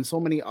lore and so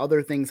many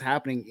other things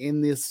happening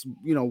in this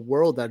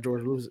world that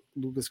George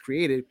Lucas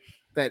created,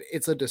 that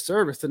it's a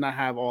disservice to not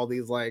have all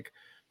these like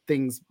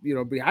things be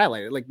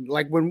highlighted,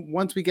 like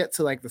once we get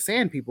to like the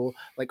Sand People,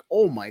 like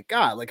oh my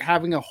god, like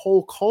having a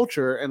whole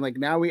culture, and like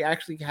now we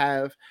actually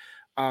have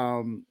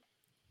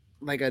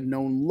like a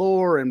known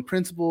lore and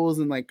principles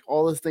and like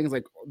all those things,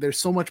 like there's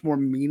so much more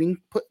meaning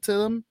put to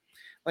them.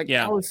 Like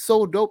that was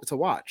so dope to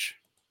watch.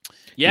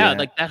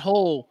 Like that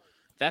whole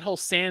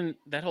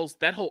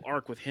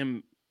arc with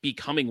him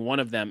becoming one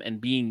of them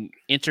and being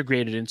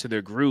integrated into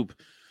their group,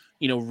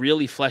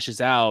 really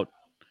fleshes out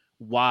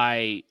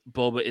why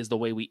Boba is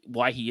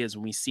why he is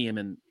when we see him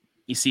in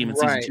season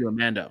 2 of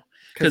Mando,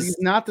 because he's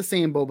not the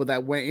same Boba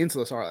that went into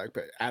the Sarlacc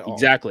pit at all.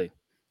 Exactly.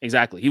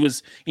 He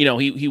was,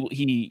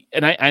 he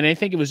and I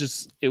think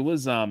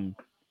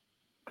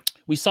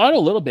we saw it a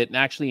little bit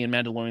actually in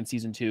Mandalorian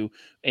season 2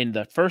 in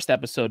the first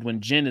episode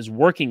when Jin is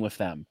working with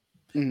them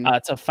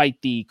to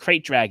fight the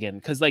Krayt Dragon,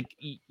 because like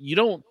you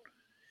don't,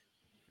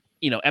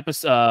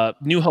 episode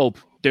New Hope,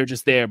 they're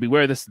just there.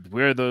 Beware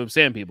the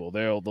Sand People.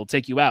 They'll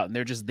take you out, and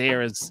they're just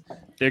there as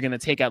they're gonna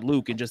take out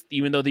Luke. And just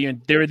even though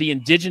they're the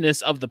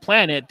indigenous of the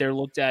planet, they're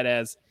looked at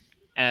as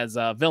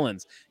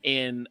villains.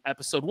 In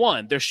episode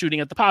 1, they're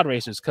shooting at the pod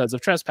racers because of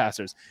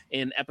trespassers.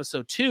 In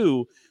episode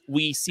 2,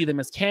 we see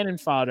them as cannon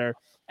fodder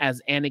as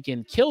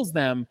Anakin kills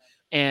them,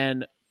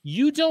 and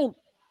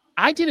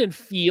I didn't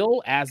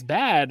feel as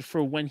bad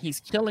for when he's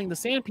killing the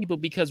Sand People,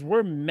 because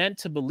we're meant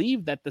to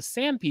believe that the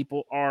Sand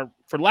People are,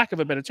 for lack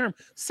of a better term,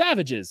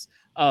 savages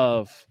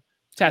of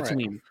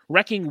Tatooine,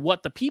 wrecking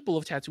what the people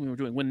of Tatooine were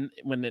doing. When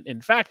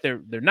in fact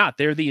they're not.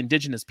 They're the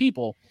indigenous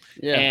people.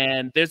 Yeah.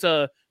 And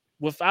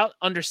without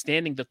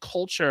understanding the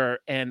culture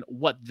and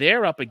what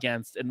they're up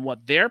against and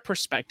what their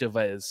perspective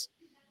is,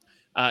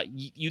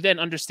 you then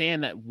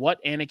understand that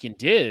what Anakin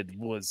did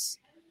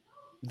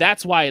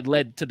that's why it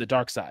led to the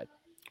dark side.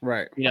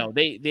 Right.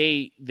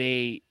 They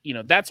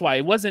that's why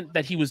it wasn't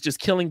that he was just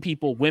killing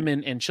people,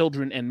 women and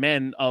children and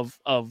men of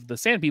the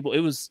Sand People.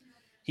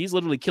 He's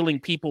literally killing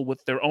people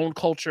with their own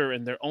culture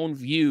and their own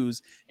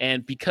views.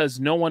 And because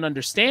no one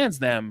understands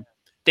them,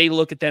 they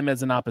look at them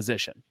as an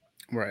opposition.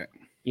 Right.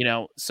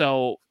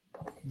 So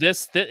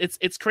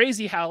it's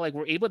crazy how like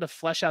we're able to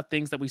flesh out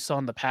things that we saw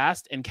in the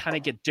past and kind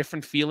of get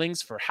different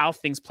feelings for how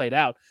things played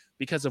out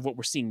because of what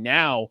we're seeing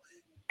now,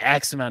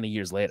 X amount of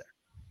years later.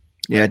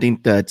 Yeah, I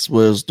think those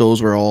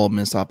were all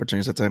missed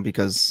opportunities at the time,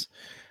 because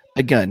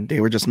again, they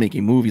were just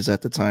making movies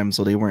at the time,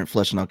 so they weren't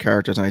fleshing out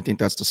characters. And I think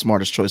that's the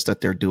smartest choice that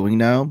they're doing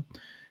now,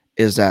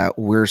 is that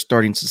we're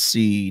starting to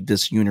see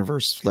this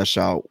universe flesh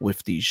out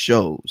with these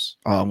shows,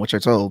 which I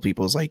tell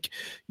people is like,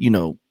 you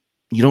know,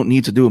 you don't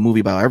need to do a movie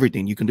about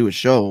everything. You can do a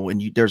show,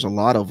 and there's a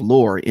lot of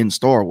lore in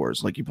Star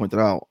Wars, like you pointed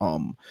out.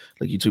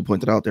 Like you two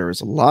pointed out, there is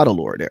a lot of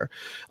lore there,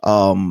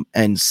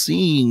 and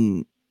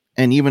seeing,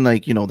 and even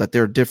like that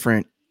there are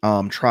different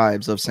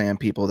tribes of sand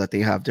people, that they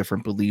have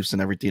different beliefs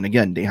and everything.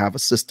 Again, they have a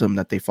system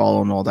that they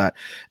follow and all that,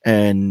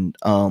 and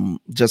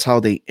just how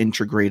they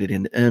integrated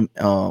in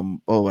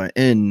Boa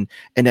in,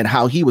 and then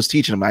how he was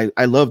teaching them.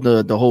 I love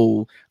the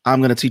whole, I'm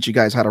going to teach you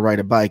guys how to ride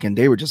a bike, and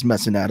they were just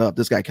messing that up.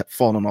 This guy kept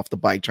falling off the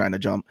bike trying to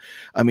jump.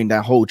 I mean,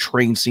 that whole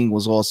train scene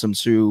was awesome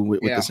too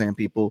with the sand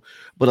people.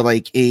 But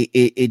like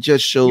it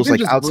just shows, even like,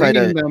 just outside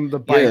of them the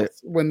bikes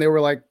when they were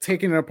like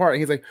taking it apart, and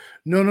he's like,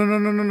 no,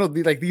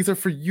 like, these are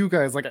for you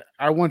guys. Like,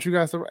 I want you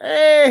guys to,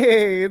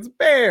 hey, it's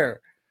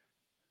Bear.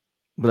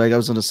 But like I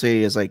was gonna say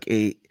is like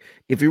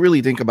if you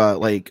really think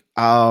about, like,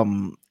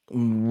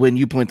 when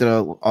you pointed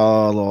out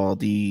all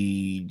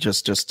the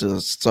just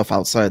the stuff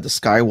outside the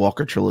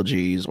Skywalker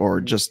trilogies, or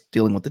just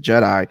dealing with the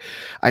Jedi,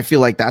 I feel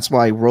like that's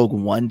why Rogue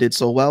One did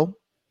so well,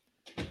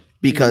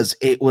 because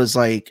it was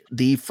like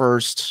the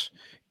first,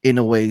 in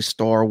a way,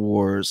 Star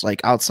Wars,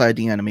 like, outside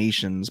the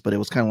animations, but it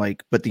was kind of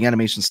like, but the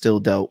animation still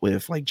dealt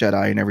with like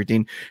Jedi and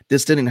everything.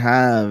 This didn't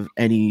have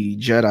any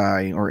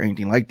Jedi or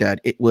anything like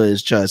that. It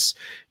was just,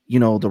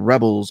 the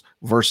rebels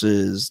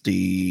versus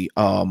the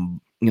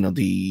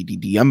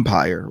the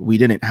Empire. We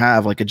didn't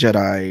have like a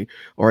Jedi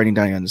or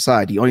anything on the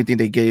side. The only thing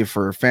they gave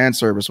for fan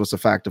service was the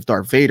fact of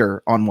Darth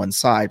Vader on one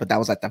side, but that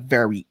was at the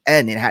very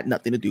end. It had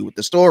nothing to do with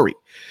the story.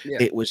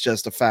 It was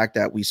just the fact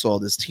that we saw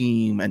this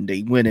team, and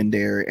they went in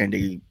there, and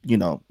they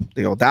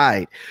all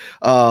died.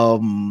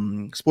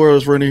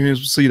 Spoilers for anyone who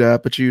see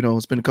that, but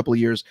it's been a couple of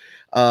years.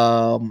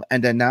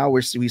 And then now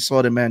we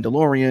saw the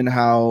Mandalorian,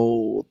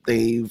 how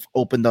they've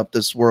opened up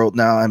this world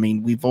now. I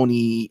mean, we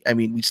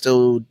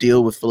still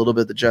deal with a little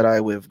bit of the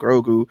Jedi with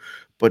Grogu,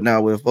 but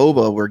now with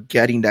Boba, we're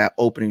getting that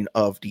opening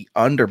of the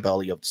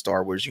underbelly of the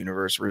Star Wars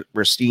universe.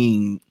 We're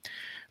seeing,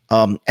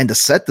 and the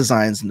set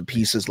designs and the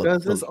pieces look.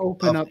 Does this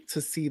open up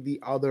to see the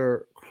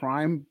other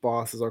crime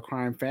bosses or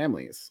crime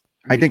families?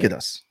 I think it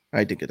does.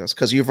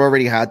 Because you've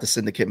already had the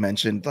Syndicate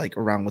mentioned, like,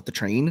 around with the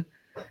train.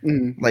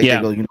 Like, they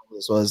go,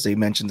 this was, they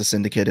mentioned the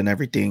Syndicate and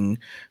everything.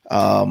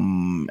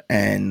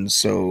 And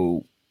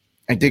so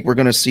I think we're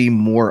going to see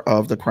more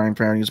of the crime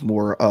families,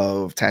 more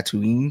of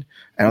Tatooine.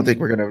 I don't think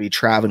we're going to be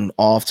traveling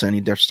off to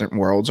any different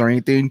worlds or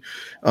anything.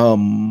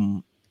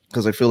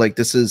 Because I feel like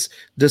this is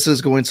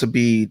going to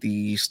be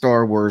the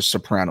Star Wars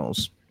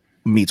Sopranos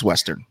meets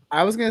Western.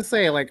 I was gonna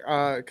say, like,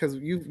 because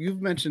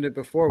you've mentioned it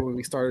before when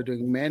we started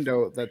doing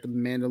Mando, that the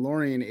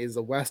Mandalorian is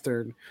a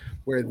Western,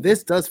 where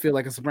this does feel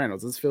like a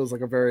Sopranos. This feels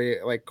like a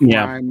very, like,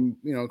 crime,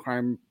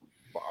 crime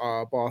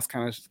boss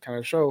kind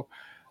of show.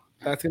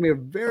 That's gonna be a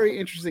very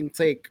interesting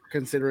take,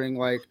 considering,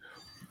 like,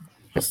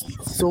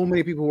 so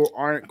many people who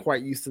aren't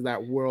quite used to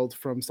that world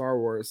from Star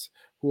Wars,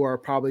 who are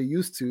probably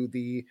used to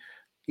the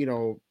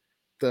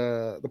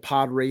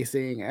pod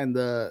racing and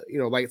the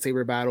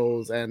lightsaber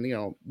battles and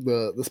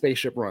the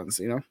spaceship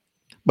runs.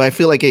 But I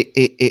feel like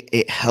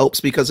it helps,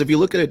 because if you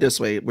look at it this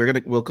way,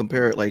 we'll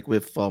compare it like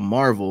with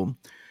Marvel,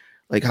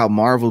 like how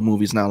Marvel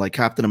movies now, like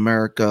Captain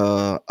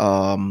America,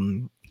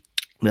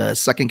 the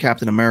second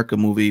Captain America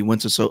movie,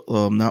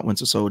 not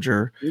Winter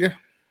Soldier. Yeah.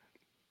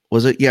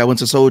 Was it? Yeah,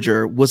 Winter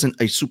Soldier wasn't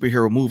a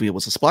superhero movie. It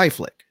was a spy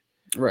flick.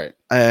 Right.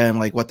 And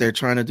like what they're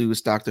trying to do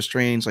is Doctor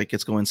Strange, like,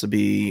 it's going to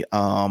be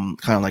kind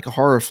of like a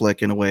horror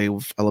flick in a way,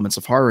 with elements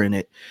of horror in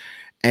it.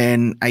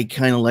 And I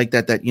kind of like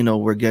that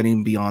we're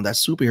getting beyond that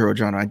superhero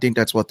genre. I think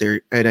that's what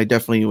and I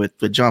definitely, with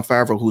Jon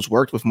Favreau, who's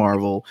worked with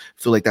Marvel,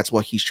 feel like that's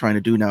what he's trying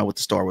to do now with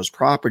the Star Wars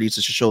properties,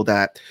 is to show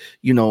that,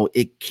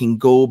 it can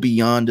go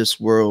beyond this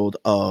world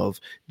of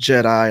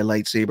Jedi,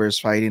 lightsabers,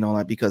 fighting, all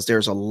that, because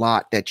there's a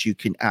lot that you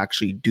can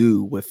actually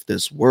do with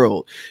this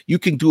world. You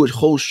can do a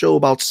whole show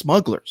about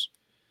smugglers.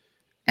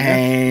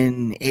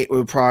 And it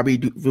would probably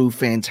do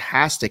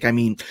fantastic. I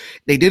mean,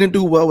 they didn't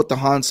do well with the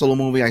Han Solo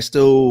movie. I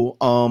still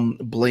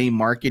blame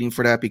marketing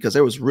for that, because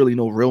there was really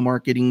no real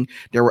marketing.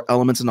 There were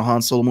elements in the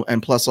Han Solo movie,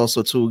 and plus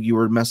also too, you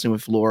were messing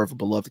with lore of a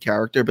beloved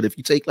character. But if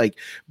you take like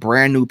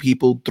brand new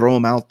people, throw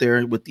them out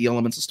there with the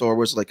elements of Star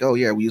Wars, like, oh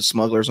yeah, we use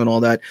smugglers and all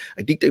that,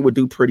 I think they would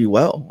do pretty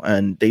well.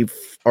 And they've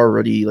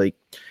already, like,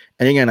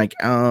 and again, like,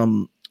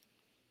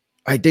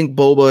 I think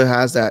Boba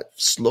has that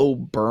slow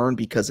burn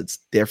because it's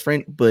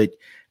different, but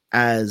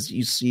as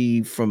you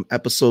see from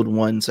episode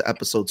 1 to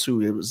episode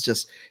 2, it was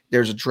just,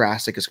 there's a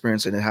drastic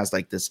experience, and it has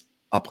like this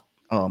up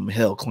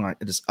hill climb,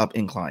 this up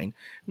incline.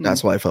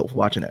 That's why I felt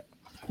watching it.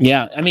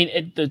 Yeah, I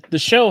mean, the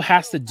show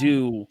has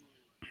to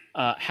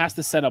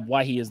set up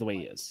why he is the way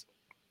he is.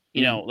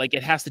 Like,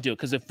 it has to do it,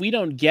 because if we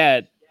don't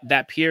get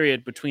that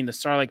period between the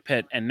Sarlacc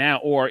pit and now,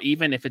 or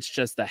even if it's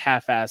just the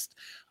half-assed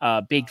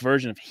baked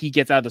version of he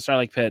gets out of the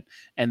Sarlacc pit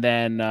and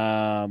then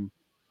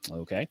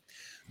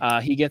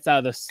he gets out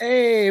of this.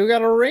 Hey, we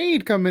got a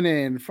raid coming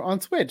in on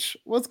Twitch.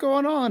 What's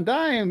going on,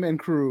 Dime and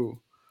crew?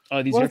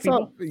 Oh, these are What's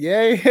people. up?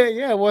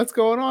 Yeah. What's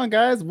going on,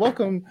 guys?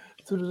 Welcome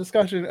to the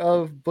discussion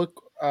of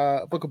Book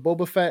of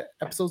Boba Fett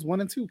episodes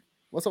 1 and 2.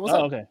 What's up?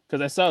 Okay.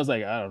 Because I was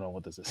like, I don't know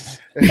what this is.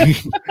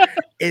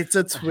 It's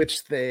a Twitch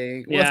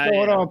thing. What's Yeah,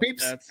 going yeah. on,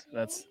 peeps?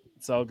 That's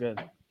it's all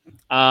good.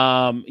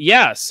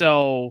 Yeah.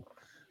 So,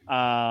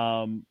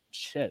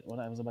 shit. What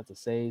I was about to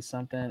say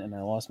something, and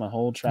I lost my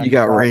whole track. You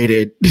got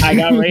raided. I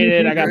got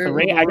raided. I got the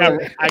raid.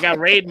 I got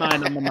raid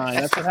mine on the mind.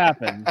 That's what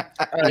happened.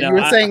 You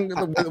were saying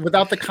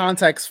without the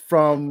context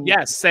from.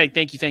 Yes.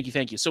 Thank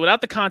you. So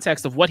without the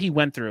context of what he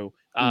went through,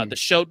 the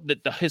show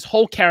his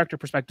whole character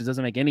perspective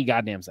doesn't make any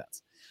goddamn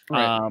sense.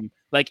 Right.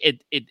 Like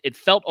it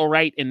felt all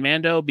right in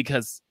Mando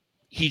because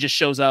he just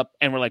shows up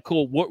and we're like,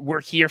 cool,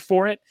 we're here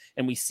for it.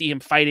 And we see him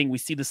fighting. We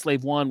see the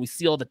Slave One. We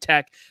see all the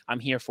tech. I'm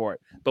here for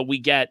it. But we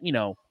get,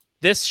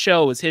 this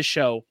show is his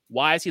show.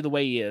 Why is he the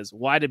way he is?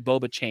 Why did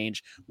Boba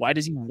change? Why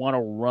does he want to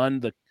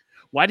run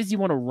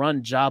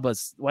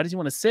Jabba's? Why does he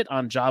want to sit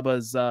on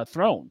Jabba's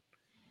throne?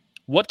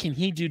 What can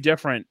he do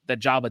different that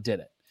Jabba did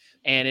it?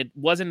 And it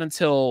wasn't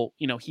until,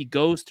 he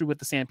goes through with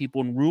the Sand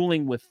People and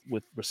ruling with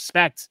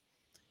respect,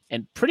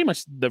 and pretty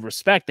much the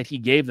respect that he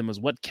gave them is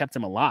what kept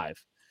him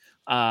alive.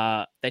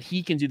 That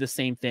he can do the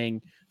same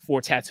thing for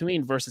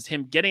Tatooine versus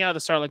him getting out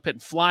of the Sarlacc pit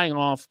and flying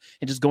off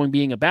and just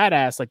being a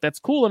badass. Like, that's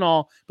cool and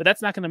all, but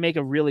that's not going to make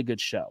a really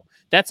good show.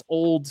 That's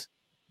old.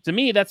 To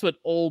me, that's what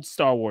old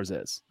Star Wars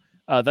is.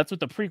 That's what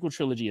the prequel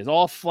trilogy is.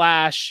 All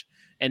flash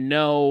and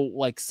no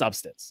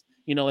substance.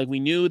 We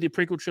knew the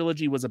prequel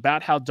trilogy was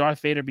about how Darth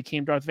Vader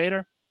became Darth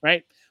Vader,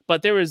 right?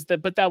 But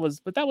that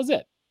was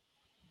it.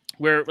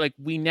 Where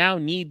we now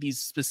need these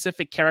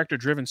specific character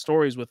driven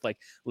stories with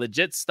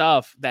legit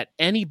stuff that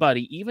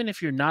anybody, even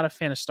if you're not a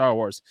fan of Star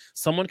Wars,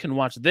 someone can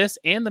watch this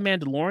and The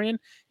Mandalorian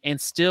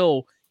and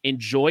still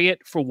enjoy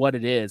it for what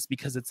it is,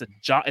 because it's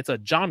a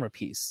genre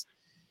piece.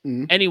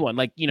 Mm-hmm.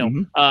 Anyone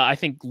I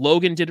think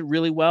Logan did it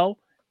really well.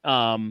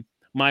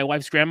 My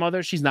wife's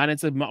grandmother, she's not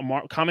into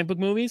comic book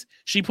movies.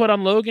 She put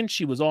on Logan.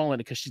 She was all in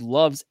it because she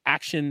loves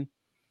action,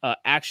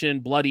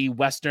 bloody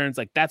westerns.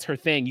 That's her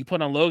thing. You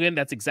put on Logan,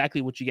 that's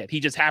exactly what you get. He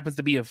just happens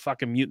to be a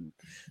fucking mutant.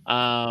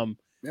 And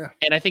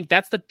I think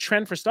that's the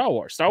trend for Star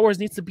Wars. Star Wars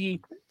needs to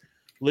be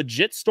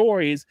legit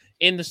stories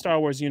in the Star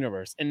Wars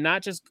universe and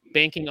not just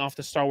banking off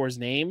the Star Wars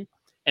name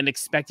and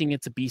expecting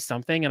it to be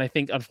something. And I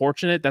think,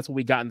 unfortunate, that's what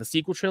we got in the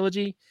sequel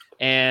trilogy,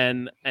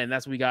 and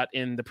that's what we got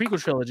in the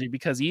prequel trilogy,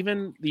 because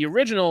even the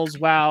originals,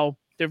 while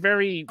they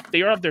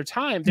are of their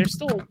time, there's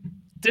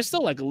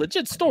still a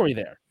legit story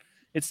there.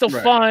 It's still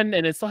fun,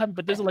 and it's still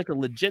but there's a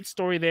legit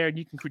story there, and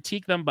you can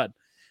critique them. But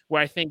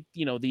where I think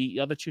the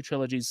other two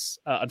trilogies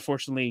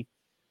unfortunately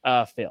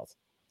failed.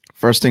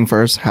 First thing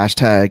first,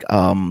 hashtag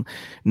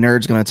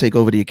Nerd's gonna take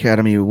over the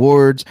Academy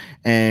Awards,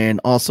 and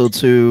also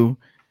too,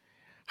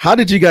 how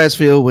did you guys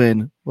feel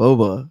when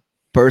Boba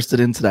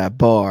bursted into that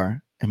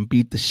bar and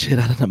beat the shit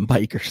out of them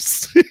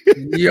bikers?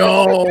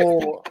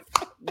 Yo.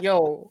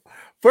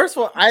 First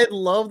of all, I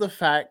love the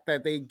fact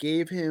that they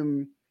gave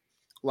him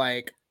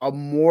a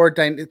more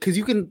dynamic, because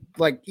you can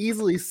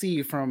easily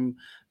see from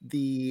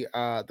the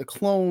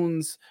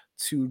clones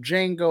to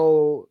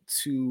Jango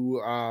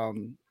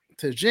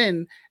to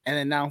Jin, and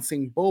then now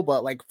seeing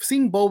Boba,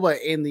 seeing Boba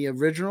in the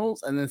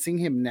originals and then seeing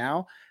him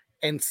now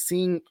and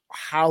seeing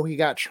how he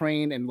got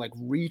trained and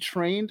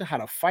retrained how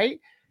to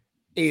fight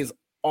is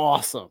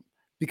awesome,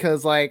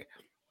 because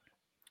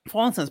for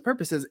all intents and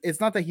purposes, it's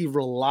not that he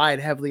relied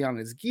heavily on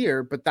his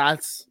gear, but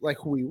that's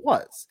who he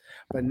was.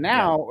 But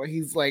now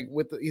he's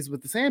with the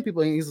Sand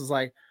People, and he's just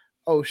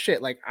oh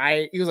shit,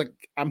 he was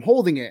I'm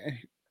holding it. And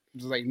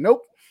he's just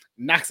nope,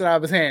 knocks it out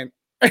of his hand.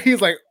 And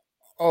he's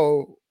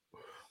oh,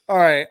 all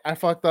right, I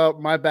fucked up,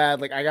 my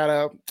bad. I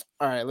gotta,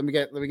 all right, let me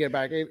get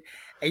back in.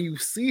 And you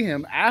see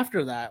him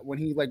after that when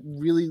he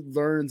really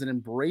learns and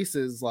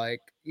embraces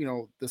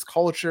this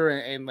culture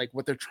and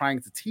what they're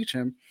trying to teach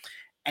him.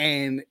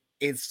 And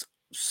it's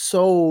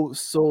so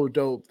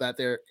dope that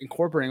they're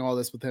incorporating all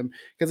this with him,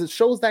 because it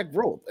shows that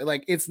growth.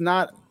 It's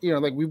not,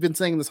 we've been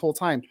saying this whole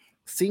time,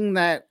 seeing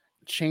that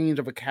change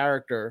of a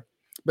character,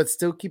 but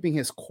still keeping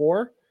his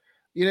core,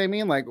 you know what I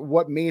mean?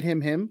 What made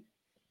him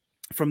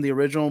from the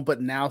original, but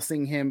now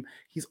seeing him,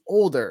 he's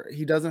older.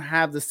 He doesn't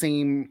have the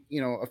same,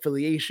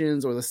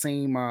 affiliations or the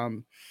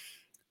same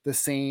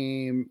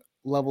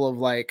level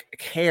of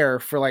care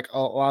for a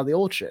lot of the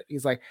old shit.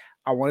 He's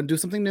I want to do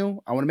something new.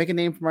 I want to make a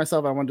name for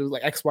myself. I want to do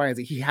X, Y, and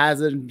Z. He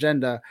has an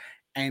agenda,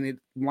 and it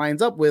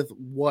lines up with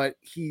what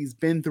he's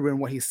been through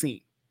and what he's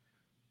seen.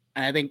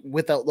 And I think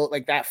without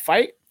that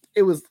fight,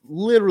 it was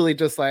literally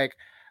just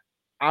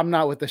I'm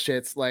not with the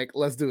shits.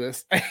 Let's do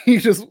this. And he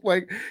just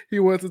he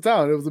went to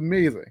town. It was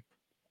amazing.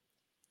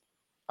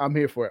 I'm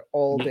here for it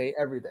all day,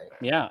 every day.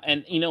 Yeah.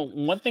 And,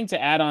 one thing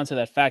to add on to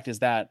that fact is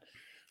that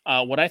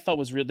what I thought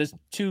was real, there's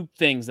two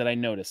things that I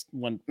noticed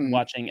when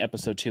watching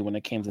episode 2 when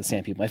it came to the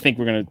Sand People. I think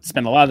we're going to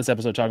spend a lot of this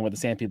episode talking about the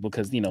Sand People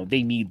because,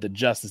 they need the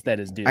justice that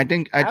is due. I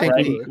think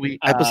we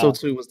episode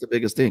 2 was the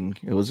biggest thing.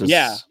 It was just...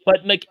 Yeah. But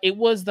it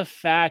was the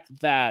fact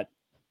that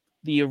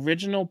the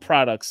original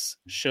products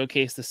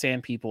showcase the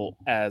Sand People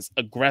as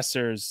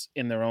aggressors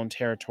in their own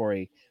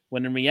territory,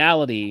 when in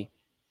reality,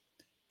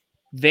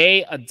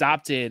 they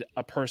adopted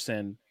a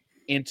person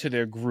into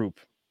their group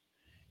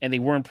and they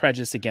weren't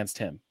prejudiced against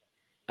him.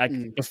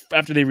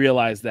 After they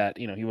realized that,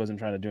 he wasn't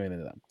trying to do anything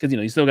to them. Because,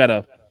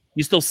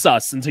 you still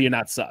sus until you're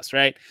not sus,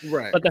 right?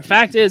 Right. But the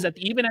fact is that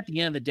even at the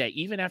end of the day,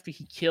 even after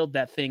he killed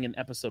that thing in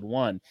episode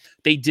 1,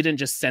 they didn't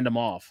just send him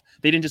off.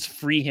 They didn't just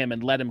free him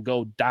and let him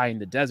go die in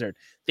the desert.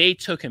 They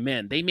took him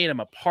in. They made him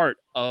a part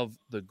of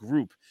the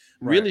group,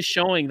 really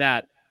showing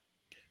that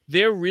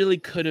there really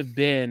could have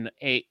been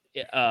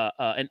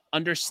an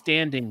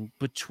understanding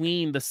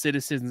between the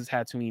citizens of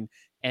Tatooine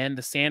and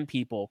the Sand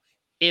People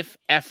if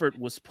effort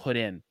was put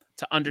in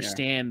to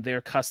understand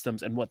their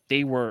customs and what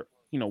they were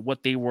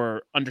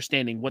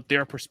understanding, what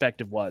their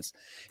perspective was.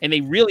 And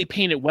they really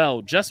painted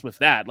well just with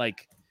that.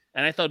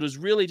 And I thought it was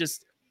really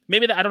just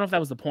maybe I don't know if that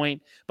was the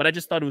point, but I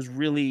just thought it was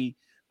really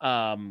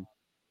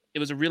it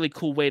was a really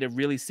cool way to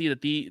really see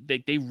that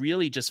they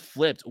really just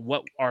flipped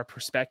what our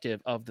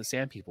perspective of the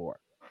Sand People were.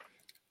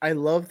 I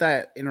love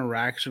that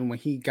interaction when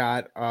he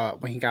got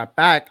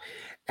back,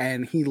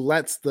 and he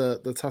lets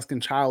the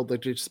Tusken child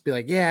just be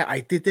like, "Yeah, I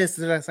did this,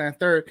 and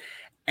third,"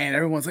 and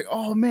everyone's like,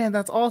 "Oh man,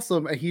 that's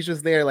awesome!" And he's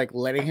just there,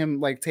 letting him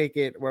take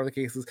it, whatever the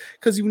case is,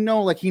 because he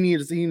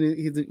needs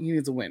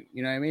a win.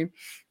 You know what I mean?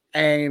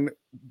 And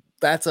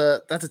that's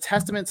a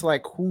testament to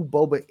who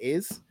Boba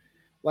is,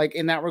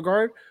 in that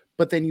regard.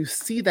 But then you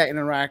see that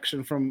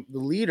interaction from the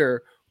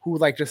leader who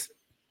just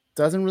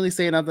doesn't really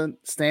say nothing,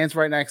 stands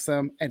right next to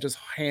him, and just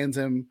hands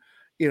him,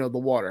 the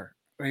water.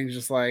 And he's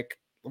just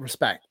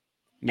respect.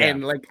 Yeah.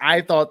 And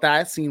I thought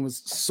that scene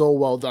was so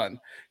well done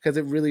because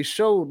it really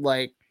showed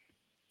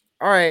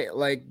all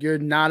right, you're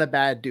not a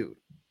bad dude.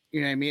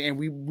 You know what I mean? And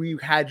we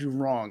had you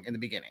wrong in the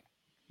beginning.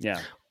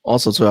 Yeah.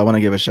 Also, too, I want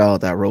to give a shout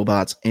out that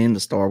robots in the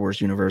Star Wars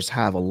universe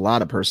have a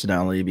lot of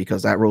personality,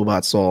 because that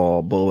robot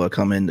saw Boba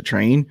come in the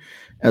train.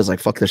 I was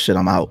like, fuck this shit,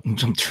 I'm out. And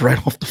jumped right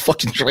off the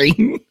fucking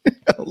train.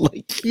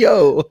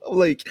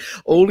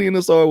 Only in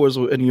the Star Wars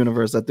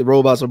universe that the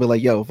robots will be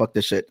like, yo, fuck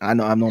this shit.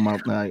 I'm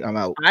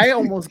out. I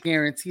almost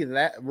guarantee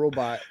that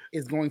robot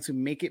is going to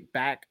make it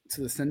back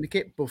to the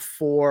Syndicate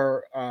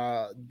before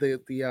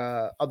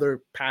the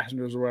other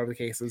passengers or whatever the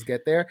case is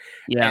get there.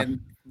 Yeah.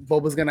 And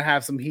Boba's going to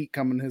have some heat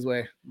coming his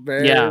way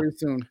very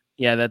soon.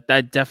 Yeah,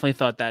 that definitely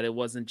thought that it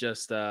wasn't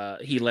just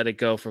he let it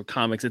go for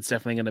comics. It's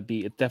definitely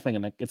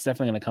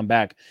gonna come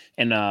back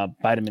and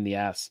bite him in the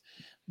ass.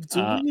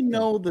 Do we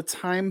know the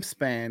time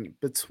span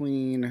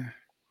between,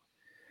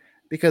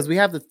 because we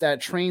have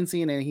that train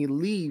scene and he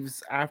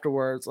leaves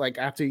afterwards,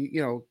 after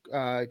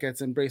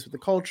gets embraced with the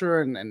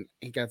culture and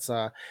he gets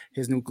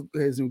his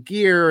new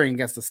gear and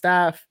gets the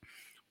staff.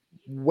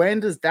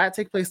 When does that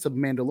take place to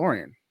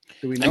Mandalorian?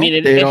 Do we know? I mean,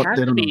 it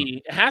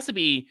has to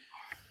be.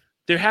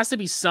 There has to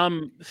be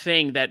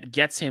something that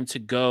gets him to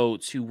go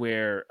to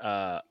where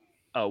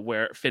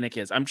Finnick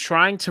is. I'm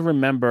trying to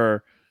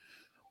remember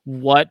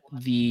what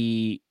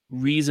the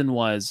reason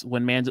was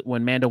when Mando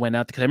went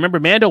out, because I remember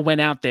Mando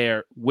went out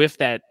there with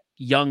that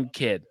young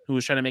kid who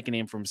was trying to make a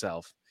name for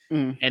himself,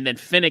 and then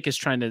Finnick is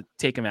trying to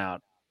take him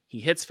out. He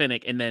hits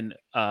Finnick, and then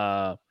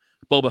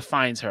Boba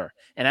finds her.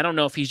 And I don't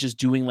know if he's just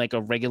doing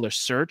a regular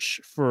search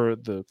for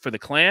the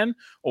clan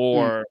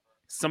or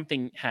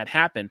something had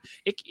happened.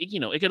 It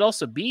could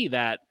also be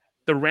that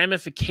the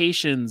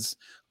ramifications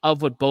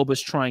of what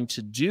Boba's trying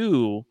to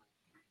do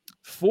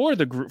for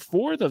the group,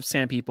 for the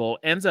Sand People,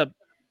 ends up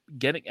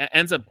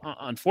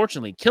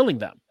unfortunately killing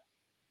them.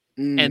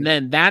 And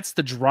then that's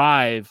the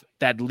drive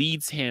that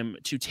leads him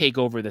to take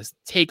over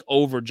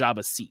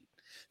Jabba's seat,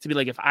 to be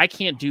like, if I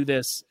can't do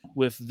this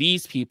with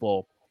these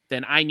people,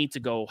 then I need to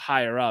go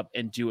higher up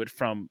and do it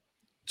from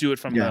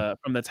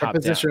the top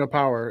position down. Of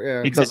power.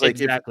 Yeah,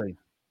 exactly.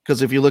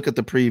 Because if you look at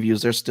the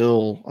previews, there's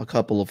still a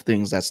couple of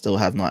things that still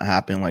have not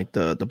happened, like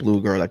the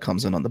blue girl that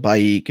comes in on the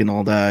bike and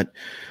all that.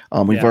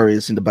 We've already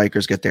seen the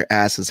bikers get their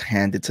asses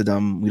handed to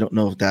them. We don't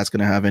know if that's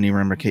going to have any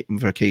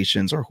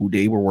ramifications or who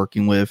they were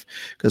working with,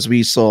 because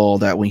we saw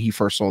that when he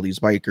first saw these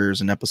bikers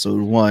in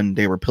episode 1,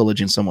 they were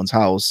pillaging someone's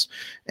house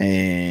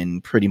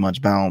and pretty much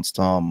bounced.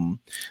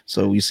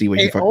 So we see what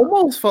it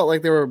almost felt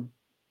like they were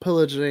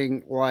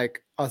pillaging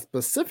a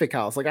specific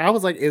house. I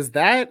was like, is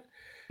that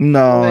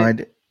no?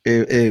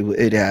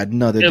 It had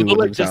nothing to do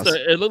with his house.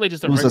 It looked like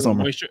just a regular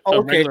moisture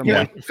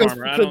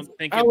farmer. I don't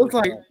think I was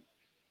like,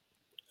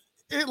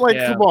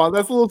 come on,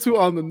 that's a little too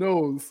on the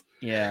nose.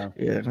 Yeah.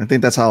 I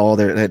think that's how all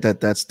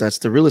that's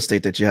the real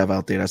estate that you have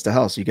out there. That's the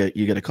house. You get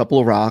a couple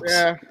of rocks,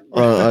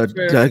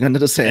 dug under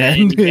the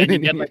sand. And you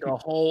get a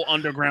whole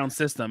underground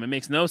system. It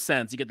makes no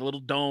sense. You get the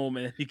little dome,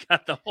 and you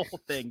got the whole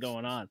thing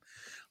going on.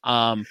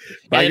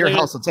 By your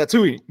house on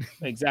Tatooine.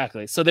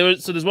 Exactly. So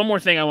there's one more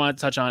thing I want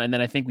to touch on, and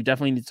then I think we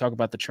definitely need to talk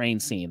about the train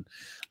scene.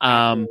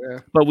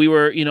 But we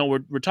were,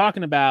 we're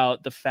talking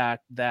about the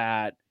fact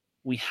that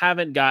we're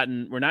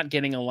not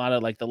getting a lot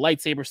of the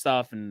lightsaber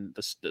stuff and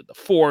the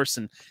Force,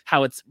 and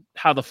how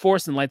the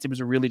Force and lightsabers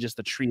are really just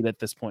a treat at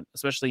this point,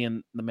 especially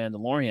in The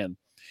Mandalorian.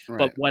 Right.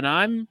 But when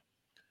I'm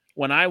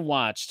when I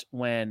watched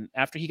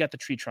after he got the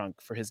tree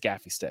trunk for his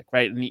gaffy stick,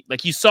 right? And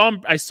you saw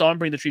him, I saw him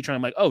bring the tree trunk.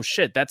 I'm like, oh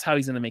shit, that's how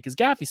he's gonna make his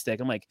gaffy stick.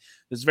 I'm like,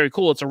 this is very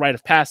cool. It's a rite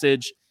of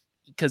passage.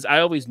 Because I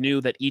always knew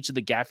that each of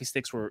the gaffy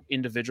sticks were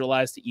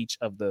individualized to each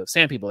of the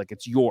sand people. Like,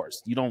 it's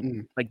yours. You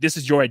don't like, this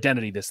is your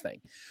identity, this thing.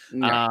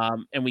 Yeah.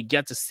 And we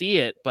get to see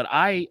it. But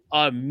I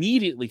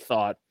immediately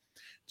thought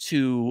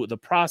to the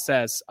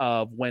process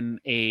of when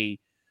a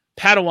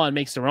Padawan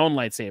makes their own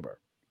lightsaber.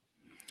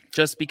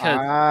 Just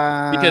because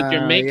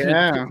you're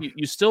making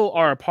you still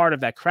are a part of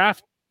that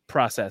craft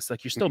process.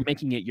 Like, you're still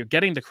making it, you're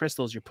getting the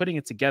crystals, you're putting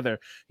it together,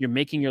 you're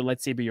making your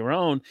lightsaber your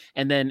own.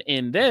 And then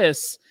in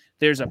this,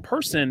 there's a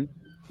person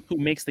who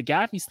makes the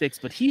gaffy sticks,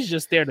 but he's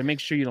just there to make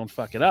sure you don't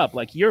fuck it up.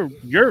 Like, you're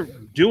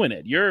doing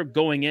it. You're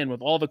going in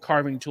with all the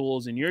carving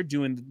tools, and you're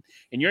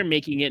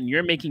making it, and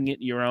you're making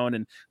it your own.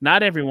 And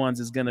not everyone's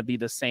is going to be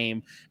the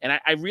same. And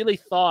I really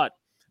thought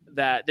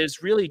that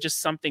there's really just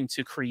something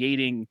to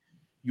creating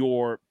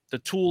the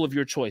tool of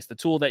your choice, the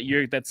tool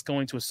that's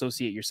going to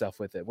associate yourself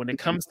with it. When it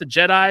comes to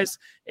Jedis,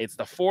 it's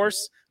the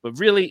Force, but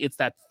really it's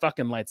that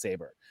fucking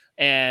lightsaber.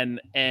 And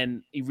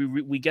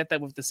we get that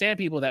with the Sand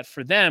People, that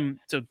for them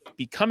to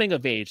be coming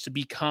of age, to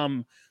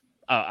become,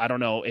 I don't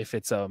know if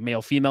it's a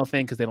male female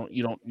thing, because they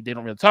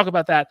don't really talk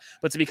about that,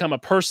 but to become a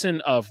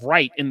person of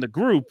right in the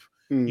group,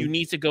 you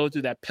need to go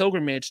through that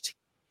pilgrimage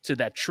to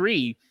that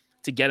tree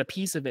to get a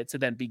piece of it,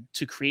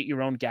 to create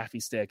your own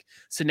gaffy stick,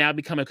 to now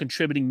become a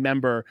contributing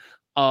member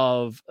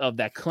of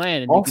that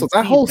clan. And also,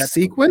 that whole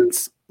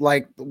sequence,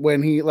 like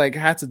when he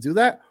had to do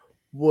that,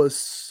 was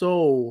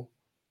so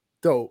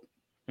dope.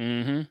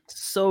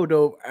 So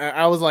dope.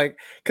 I was like,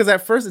 because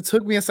at first it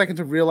took me a second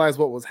to realize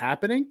what was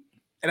happening,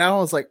 and I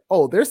was like,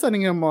 oh, they're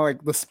sending him on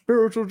like the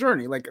spiritual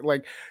journey. Like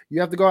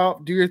you have to go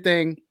out, do your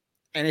thing,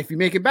 and if you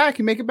make it back,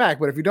 you make it back.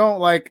 But if you don't,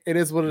 like, it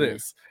is what it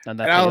is. And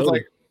I was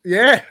like,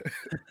 yeah,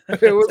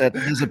 it was that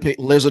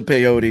lizard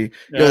peyote.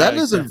 Yo, that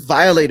lizard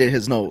violated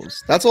his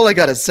nose. That's all I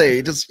gotta say.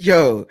 It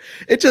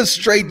just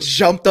straight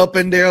jumped up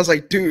in there. I was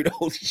like, dude,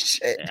 holy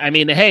shit. I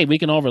mean, hey, we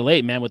can all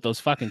relate, man, with those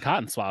fucking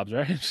cotton swabs,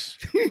 right?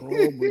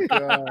 Oh my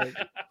god,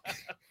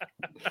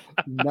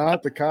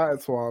 not the cotton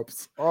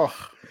swabs. Oh,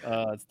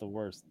 it's the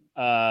worst.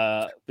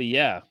 But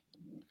yeah,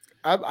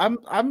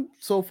 I'm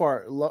so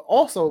far.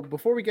 Also,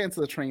 before we get into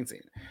the train scene,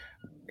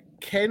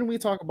 can we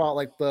talk about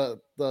like the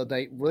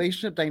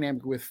relationship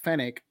dynamic with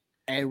Fennec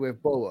and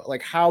with Boba?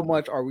 Like, how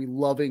much are we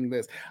loving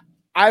this?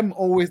 I'm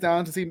always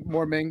down to see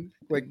more Ming.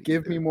 Like,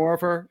 give me more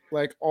of her,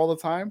 like, all the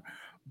time.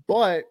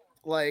 But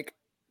like,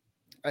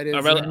 I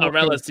didn't.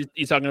 Aurelis,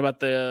 you talking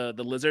about the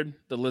lizard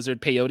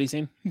peyote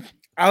scene?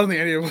 I don't think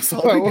any of us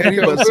saw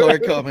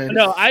it coming.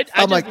 No,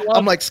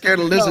 I'm like scared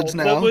of lizards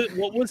now.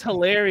 What was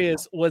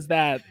hilarious was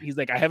that he's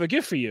like, I have a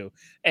gift for you,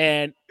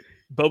 and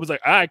Boba's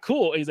like, all right,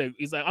 cool. He's like,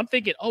 I'm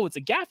thinking, oh, it's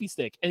a gaffy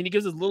stick, and he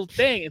gives this little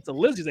thing. It's a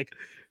lizard. He's like,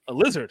 a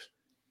lizard.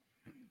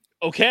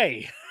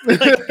 Okay, like,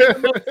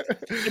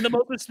 in the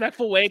most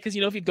respectful way, because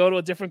if you go to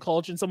a different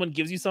culture and someone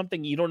gives you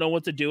something, you don't know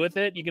what to do with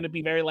it. You're gonna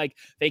be very like,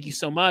 thank you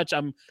so much.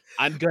 I'm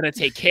gonna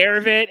take care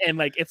of it, and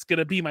like, it's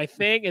gonna be my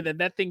thing. And then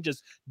that thing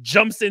just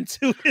jumps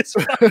into his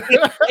face.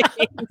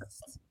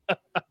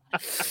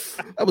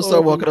 I would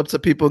start walking up to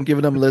people and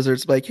giving them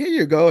lizards, like, here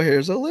you go,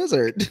 here's a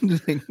lizard.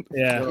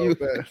 Yeah.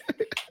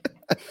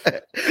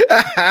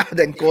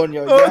 Then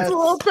coño. Yep.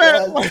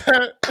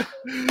 Oh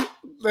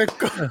my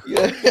God.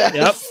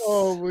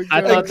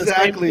 I thought the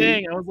same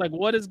thing. I was like,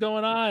 what is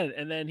going on?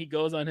 And then he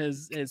goes on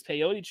his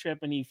peyote trip,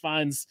 and he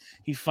finds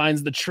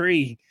the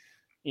tree.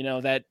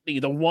 That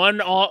the one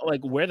off,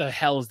 like, where the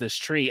hell is this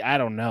tree? I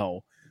don't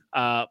know.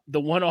 The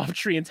one off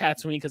tree in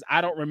Tatooine, because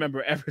I don't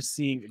remember ever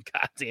seeing a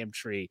goddamn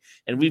tree.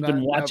 And we've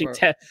been watching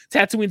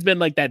Tatooine's been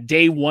like that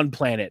day one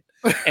planet,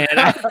 and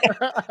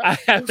I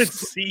haven't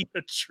seen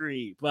a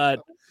tree.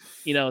 But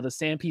the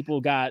Sand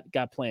People got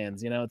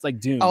plans. It's like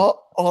Dune.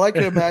 All I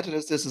can imagine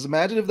is this: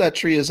 imagine if that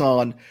tree is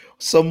on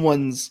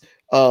someone's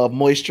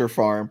moisture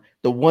farm,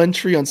 the one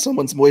tree on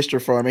someone's moisture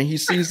farm, and he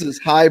sees this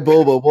high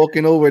Boba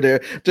walking over there,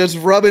 just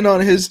rubbing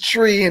on his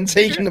tree and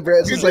taking the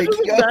breath. It's like,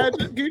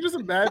 can you just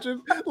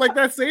imagine? Like,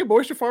 that same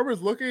moisture farmer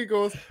is looking and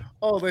goes,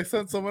 "Oh, they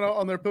sent someone out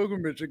on their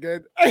pilgrimage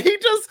again." And he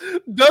just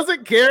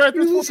doesn't care at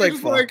this point.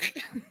 He's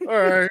like, all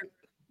right.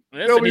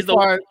 Listen, he's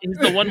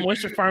the one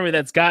moisture farmer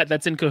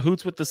that's in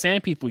cahoots with the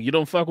Sand People. You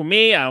don't fuck with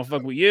me, I don't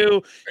fuck with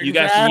you. You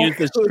guys can use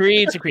this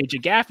tree to create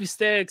your gaffy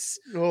sticks.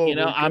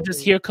 I'm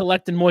just here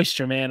collecting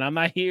moisture, man. I'm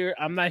not here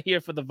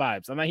for the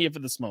vibes. I'm not here for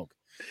the smoke.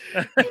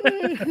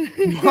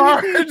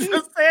 Mark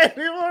just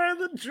standing more in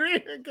the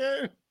tree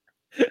again.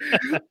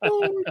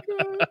 Oh my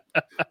God.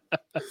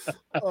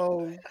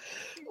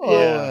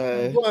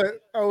 Yeah.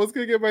 But I was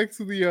gonna get back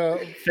to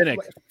the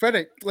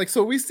Fennec. Like,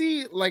 so we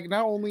see, like,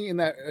 not only in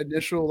that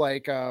initial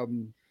like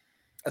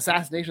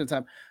assassination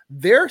time,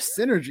 their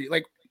synergy,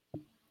 like,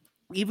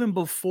 even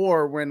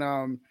before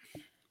when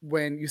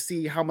you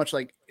see how much,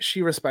 like,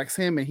 she respects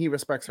him and he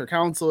respects her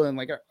counsel, and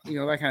like,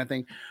 that kind of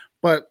thing.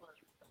 But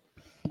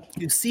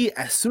you see,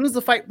 as soon as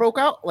the fight broke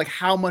out, like,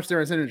 how much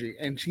they're in synergy,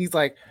 and she's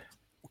like,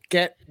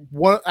 get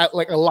one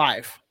like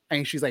alive.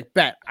 And she's like,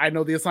 bet, I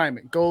know the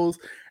assignment. Goes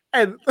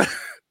and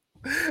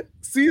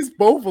sees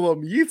both of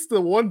them, yeets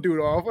the one dude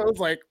off. I was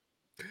like,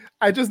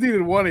 I just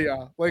needed one of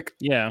y'all. Like,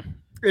 Yeah.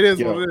 it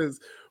is what it is.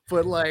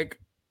 But like,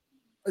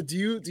 do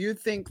you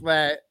think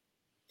that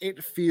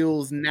it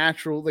feels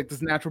natural, like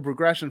this natural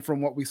progression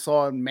from what we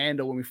saw in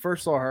Mando when we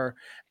first saw her,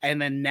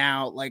 and then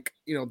now, like,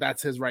 you know,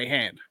 that's his right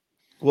hand?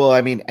 Well,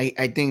 I mean,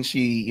 I think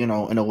she, you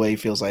know, in a way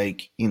feels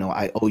like, you know,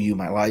 I owe you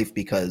my life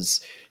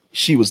because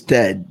she was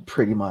dead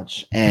pretty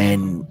much.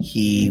 And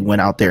he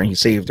went out there and he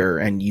saved her.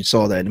 And you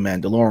saw that in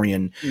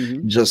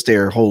Mandalorian, just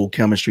their whole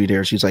chemistry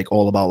there. She's like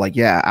all about like,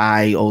 yeah,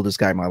 I owe this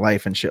guy my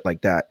life and shit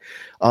like that.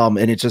 And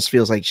it just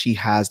feels like she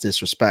has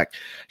this respect.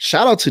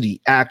 Shout out to the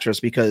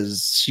actress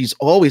because she's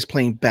always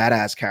playing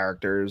badass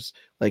characters.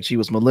 Like she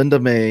was Melinda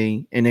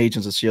May in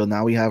Agents of S.H.I.E.L.D.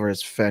 Now we have her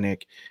as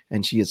Fennec,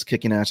 and she is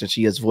kicking ass, and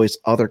she has voiced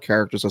other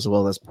characters as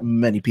well as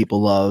many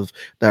people love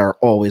that are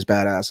always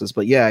badasses.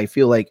 But yeah, I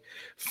feel like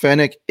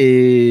Fennec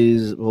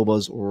is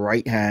Boba's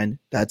right hand.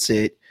 That's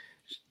it.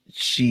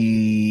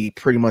 She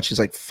pretty much is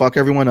like, fuck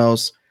everyone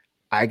else.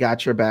 I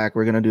got your back.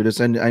 We're gonna do this.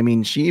 And I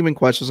mean, she even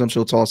questions him.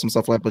 She'll toss some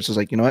stuff like, but she's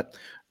like, you know what?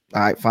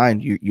 All right, fine.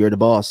 You're the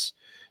boss.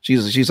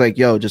 She's like,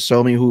 yo, just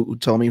tell me who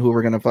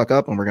we're gonna fuck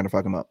up, and we're gonna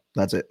fuck him up.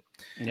 That's it.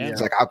 Yeah.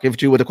 It's like, I'll give it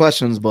to you with the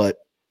questions, but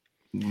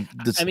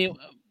I mean,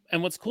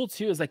 and what's cool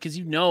too is like, because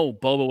you know,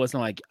 Boba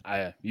wasn't like,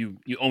 you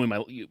owe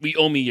me we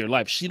owe me your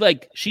life.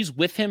 She's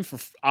with him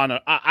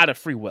out of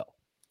free will,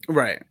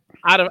 right?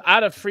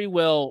 Out of free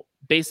will,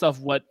 based off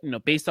what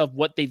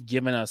they've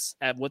given us,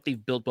 at what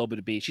they've built Boba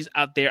to be. She's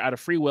out there out of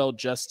free will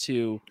just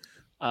to,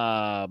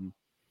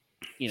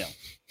 you know,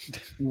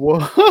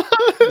 what?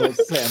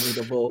 Sammy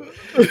the Bull.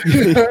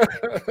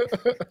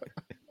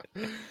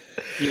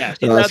 Yeah,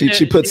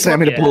 she put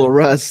Sammy the Bull to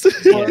rest.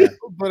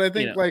 But I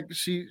think like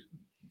she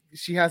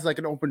has like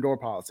an open door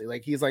policy.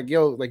 Like he's like,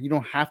 yo, like you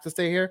don't have to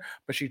stay here,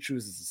 but she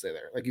chooses to stay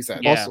there, like you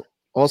said. Yeah.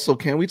 Also,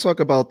 can we talk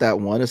about that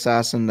one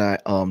assassin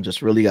that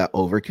just really got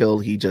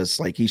overkill? He just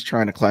like he's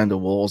trying to climb the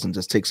walls and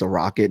just takes a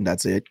rocket and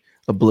that's it.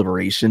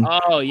 Obliteration.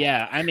 Oh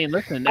yeah, I mean,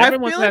 listen,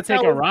 everyone's gonna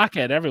take a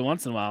rocket every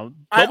once in a while.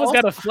 Boba's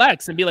got to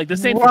flex and be like,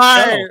 "This ain't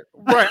right."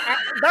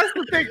 That's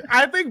the thing.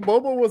 I think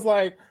Boba was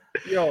like,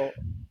 "Yo,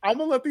 I'm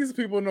gonna let these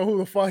people know who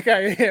the fuck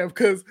I am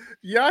because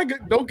y'all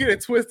don't get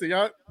it twisted.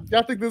 Y'all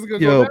think this is gonna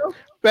go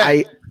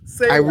down?"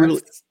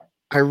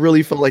 I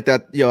really felt like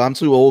that. Yo, I'm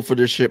too old for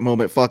this shit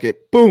moment. Fuck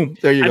it. Boom.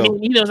 There you go. I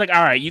mean, he was like,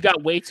 all right, you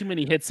got way too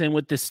many hits in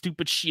with this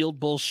stupid shield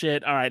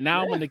bullshit. All right,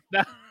 now I'm gonna,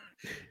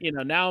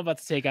 now I'm about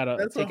to take out a.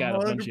 That's take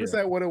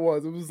 100% what it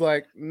was. It was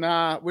like,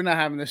 nah, we're not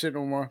having this shit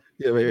no more.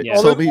 Yeah, wait.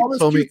 All this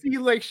QT,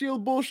 like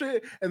shield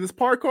bullshit and this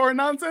parkour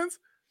nonsense.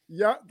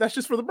 Yeah, that's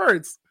just for the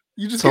birds.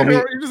 You just get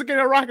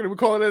a rocket and we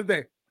call it a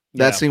day.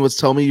 That scene was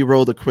tell me you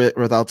rolled a crit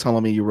without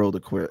telling me you rolled a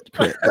crit.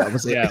 That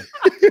was it. Yeah.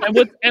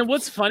 and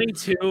what's funny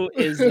too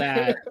is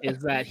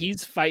that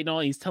he's fighting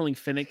he's telling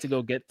Fennec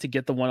to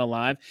get the one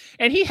alive,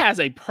 and he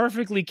has a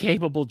perfectly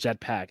capable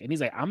jetpack, and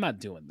he's like, I'm not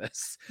doing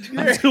this.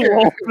 I'm too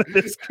old for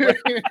this crap.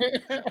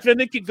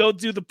 Fennec could go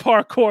do the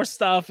parkour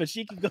stuff, and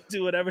she can go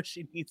do whatever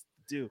she needs to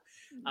do.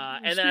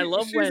 And then I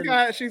love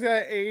she's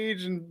got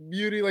age and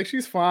beauty, like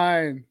she's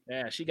fine.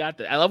 Yeah, she got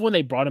that. I love when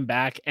they brought him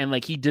back and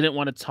like he didn't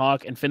want to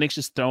talk, and Fennec's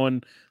just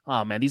throwing,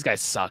 oh man, these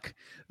guys suck.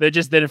 They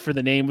just did it for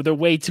the name, but they're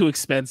way too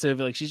expensive.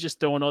 Like she's just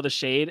throwing all the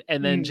shade,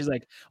 and then she's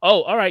like,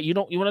 oh, all right, you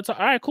want to talk?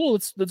 All right, cool.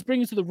 Let's bring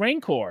you to the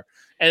Rancor.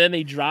 And then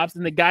they drops,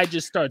 and the guy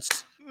just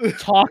starts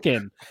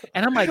talking,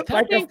 and I'm like,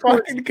 like a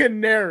fucking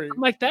canary.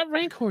 I'm like, that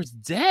Rancor's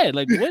dead.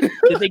 Like, what?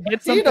 Did they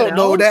get something? You don't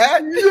know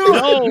that.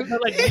 No,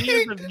 but like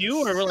me as a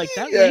viewer, we're like,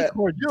 that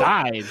Rancor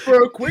died.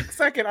 For a quick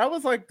second, I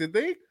was like, did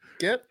they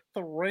get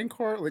the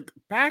Rancor like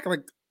back?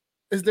 Like,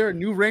 is there a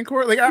new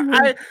Rancor? Like,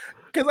 I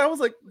because I was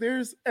like,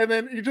 there's, and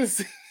then you just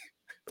see.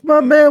 My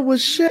man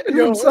was shitting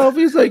himself.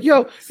 He's like,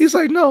 yo. He's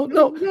like, no.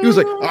 He was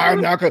like, I'm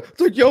not gonna.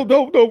 It's like, yo,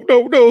 no.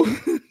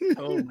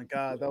 Oh my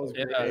god, that was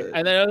great.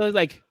 And then I was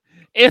like,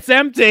 it's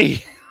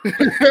empty.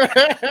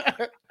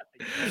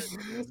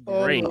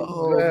 Great.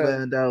 Oh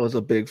man, that was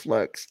a big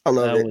flex. I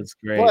love it. That was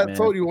great. But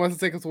told you wants to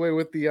take us away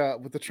with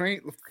the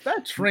train.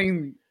 That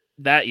train.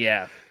 That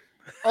yeah.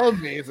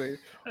 Amazing.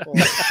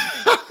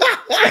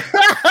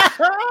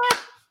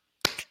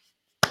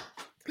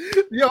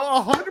 Yo,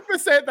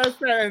 100% that's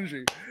the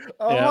energy.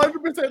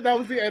 100% that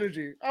was the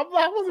energy. I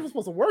wasn't even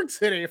supposed to work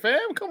today,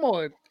 fam. Come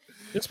on.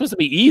 It's supposed to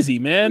be easy,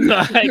 man.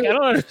 Like, I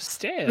don't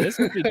understand. This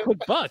could be a quick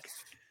buck.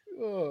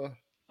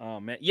 Oh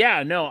man,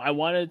 yeah. No, I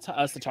wanted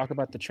us to talk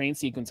about the train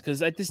sequence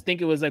because I just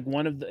think it was like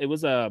it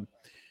was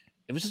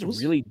just a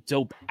really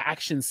dope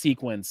action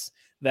sequence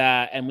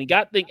and we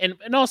got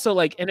and also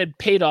like, and it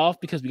paid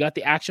off because we got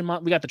the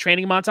we got the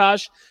training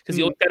montage because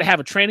you got to have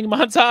a training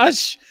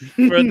montage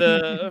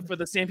for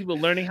the same people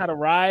learning how to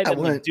ride and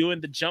like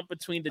doing the jump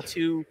between the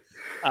two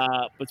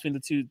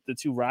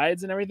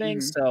rides and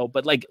everything. So,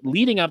 but like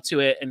leading up to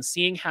it and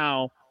seeing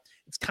how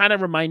it's kind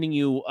of reminding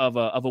you of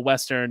a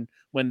Western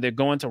when they're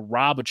going to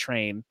rob a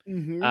train,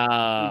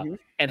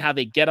 and how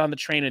they get on the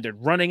train and they're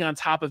running on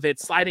top of it,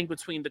 sliding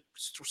between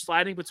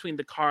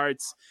the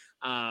carts,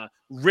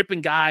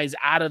 ripping guys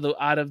out of the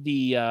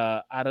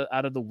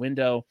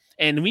window.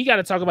 And we got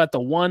to talk about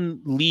the one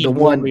lead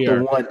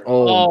warrior.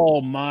 Oh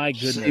my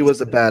goodness, she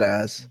was a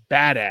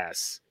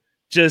badass.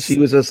 She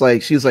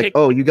was like,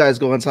 oh, you guys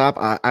go on top.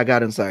 I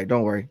got inside.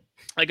 Don't worry.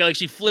 Like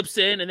she flips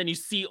in, and then you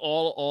see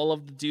all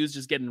of the dudes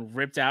just getting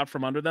ripped out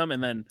from under them,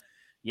 and then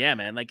yeah,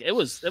 man, like it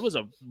was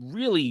a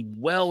really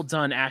well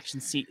done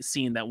action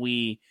scene that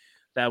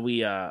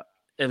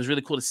it was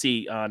really cool to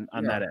see on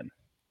that end.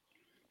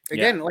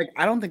 Again, like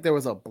I don't think there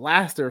was a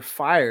blaster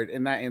fired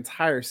in that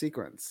entire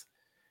sequence,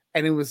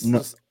 and it was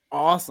just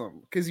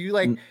awesome because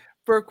you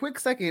for a quick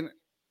second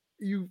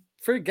you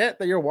forget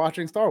that you're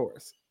watching Star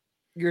Wars.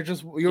 You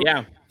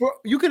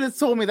could have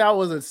told me that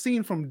was a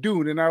scene from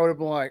Dune, and I would have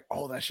been like,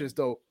 "Oh, that shit's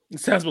dope." It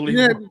sounds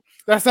believable.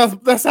 Yeah, that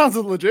sounds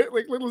legit.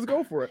 Like, let's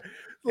go for it.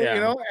 So, you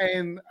know,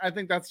 and I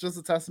think that's just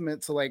a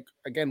testament to like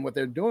again what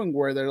they're doing,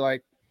 where they're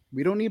like,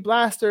 we don't need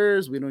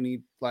blasters, we don't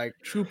need like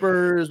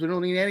troopers, we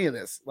don't need any of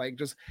this. Like,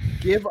 just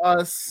give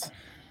us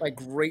like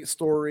great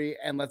story,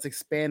 and let's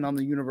expand on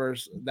the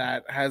universe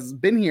that has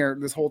been here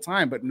this whole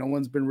time, but no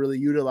one's been really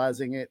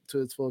utilizing it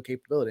to its full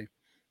capability.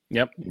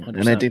 Yep, 100%.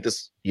 And I think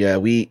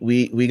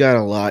we got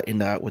a lot in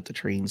that with the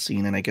train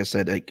scene, and like I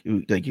said, like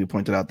you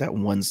pointed out that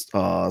one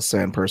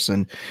sand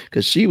person,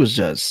 because she was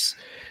just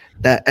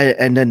that,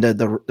 and then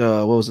the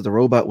what was it? The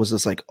robot was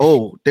just like,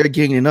 oh, they're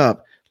ganging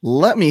up.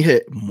 Let me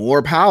hit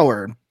more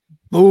power.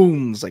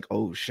 Boom! It's like,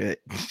 oh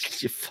shit,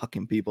 you're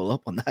fucking people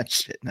up on that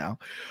shit now.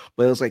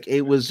 But it was like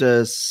it was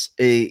just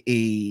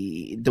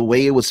the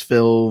way it was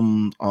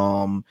filmed.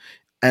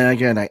 And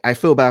again, I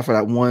feel bad for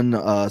that one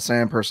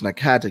sand person that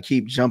had to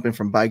keep jumping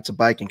from bike to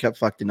bike and kept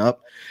fucking up.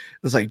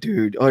 It's like,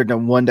 dude, or the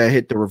one that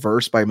hit the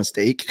reverse by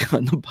mistake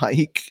on the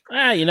bike.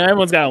 You know,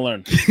 everyone's got to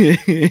learn.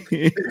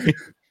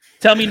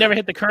 Tell me you never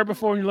hit the curb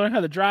before and you learn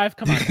how to drive?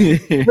 Come on.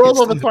 Roll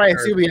over twice,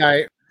 you'll be all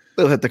right.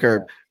 Still hit the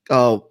curb.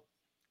 Oh,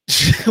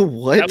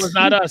 what? That was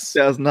not us.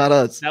 That was not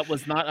us. That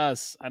was not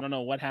us. I don't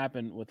know what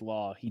happened with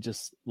Law. He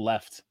just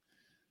left.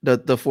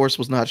 The force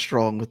was not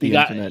strong with the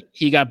internet.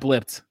 He got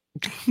blipped.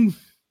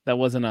 That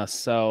wasn't us.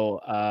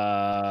 So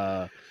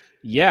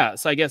yeah.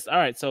 So I guess all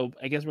right. So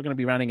I guess we're gonna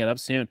be rounding it up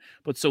soon.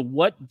 But so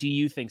what do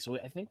you think? So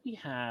I think we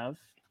have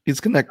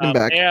he's connecting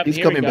back. He's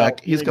coming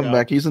back. He's coming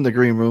back. He's in the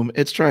green room.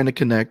 It's trying to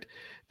connect.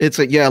 It's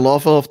like, yeah, Law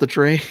fell off the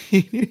train.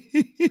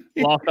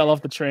 Law fell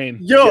off the train.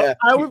 Yo, yeah.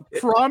 I would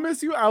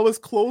promise you I was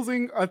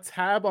closing a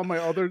tab on my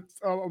other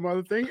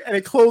thing, and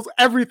it closed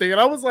everything.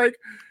 And I was like,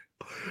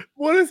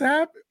 what is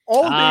happening?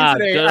 All day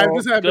today, I've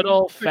just had good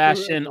old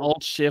fashioned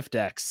Alt Shift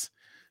X.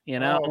 You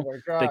know,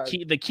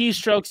 the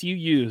keystrokes you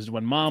used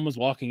when mom was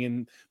walking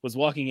in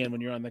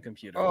when you're on the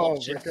computer. Oh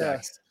my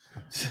gosh.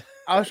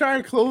 I was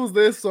trying to close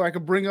this so I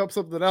could bring up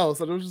something else.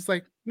 And it was just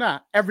like, nah,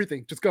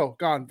 everything. Just go.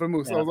 Gone.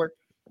 Vamoose. Yeah. I was like,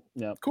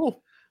 yeah,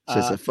 cool.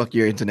 Said fuck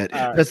your internet.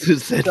 That's what it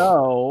said.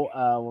 So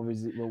what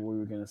were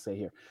we gonna say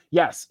here?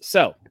 Yes.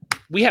 So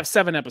we have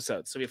 7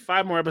 episodes. So we have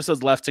 5 more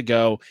episodes left to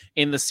go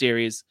in the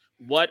series.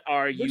 What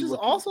are you? Which is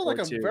also like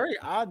a very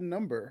odd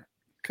number.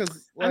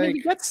 Because I mean,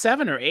 we got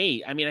 7 or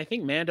 8. I mean, I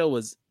think Mando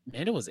was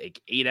like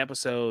 8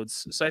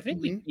 episodes. So I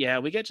think we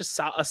get just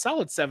a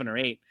solid 7 or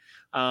 8.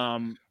 Are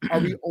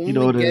we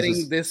only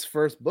getting this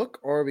first book,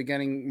 or are we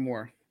getting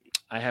more?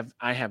 I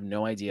have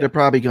no idea. They're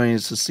probably going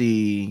to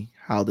see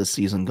how the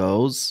season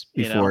goes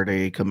before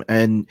they come.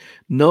 And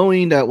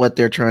knowing that what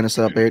they're trying to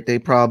set up, they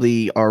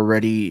probably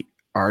already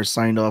are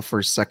signed off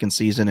for 2nd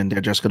season, and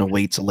they're just going to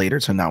wait till later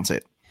to announce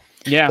it.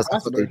 Yeah,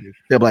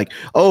 they're like,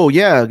 oh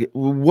yeah,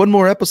 1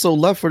 more episode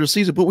left for the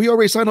season, but we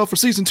already signed off for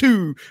season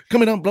 2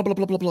 coming out. Blah blah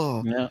blah blah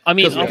blah. Yeah, I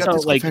mean, also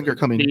like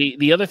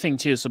the other thing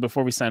too. So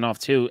before we sign off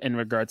too, in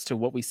regards to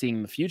what we see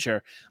in the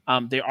future,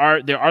 there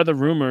are the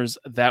rumors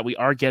that we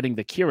are getting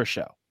the Kira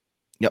show.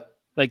 Yep,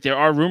 like there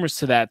are rumors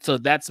to that. So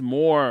that's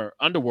more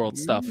Underworld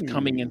stuff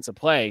coming into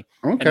play.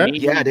 Okay,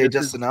 yeah, they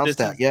just announced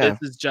that. Yeah,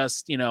 this is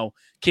just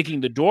kicking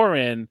the door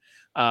in.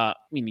 I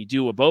mean, you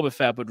do a Boba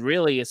Fett, but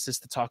really it's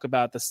just to talk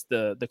about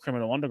the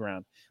criminal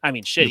underground. I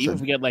mean, shit, even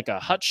if we get like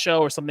a Hutt show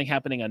or something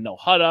happening on No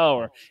Hutta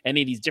or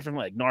any of these different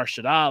like Nar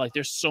Shaddaa, like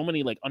there's so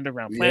many like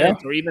underground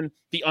planets or even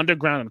the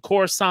underground in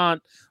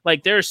Coruscant.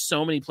 Like there's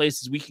so many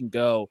places we can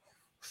go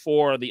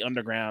for the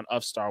underground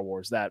of Star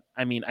Wars that,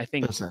 I mean, I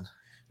think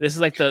this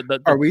is like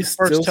the are we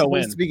still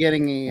supposed to be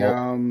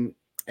getting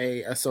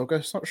a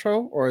Ahsoka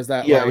show, or is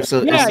that it's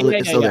still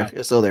there.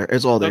 It's still there.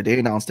 It's all there. They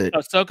announced it.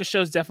 Ahsoka show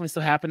is definitely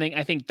still happening.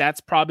 I think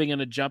that's probably going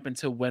to jump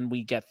into when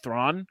we get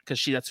Thrawn,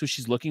 because that's who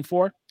she's looking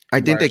for.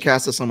 I think they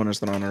casted someone as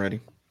Thrawn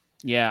already.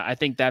 Yeah, I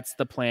think that's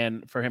the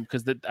plan for him,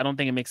 because I don't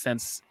think it makes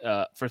sense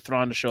for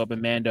Thrawn to show up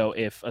in Mando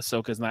if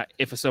Ahsoka's not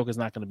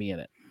going to be in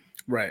it.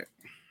 Right.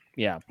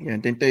 Yeah. Yeah,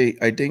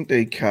 I think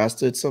they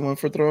casted someone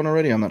for Thrawn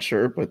already. I'm not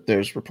sure, but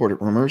there's reported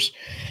rumors.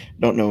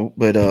 Don't know,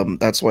 but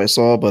that's what I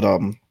saw. But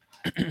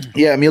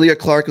Yeah, Amelia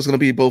Clark is going to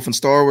be both in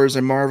Star Wars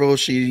and Marvel.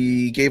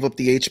 She gave up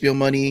the HBO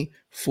money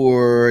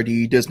for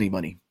the Disney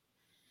money.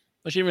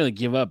 Well, she didn't really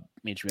give up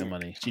HBO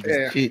money. She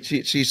just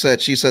Yeah.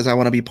 She says I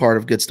want to be part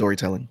of good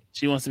storytelling.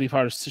 she wants to be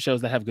part of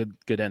shows that have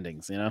good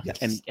endings, you know,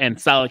 Yes. and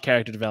solid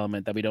character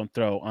development that we don't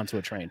throw onto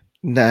a train.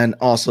 Then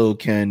also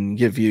can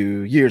give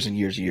you years and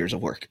years and years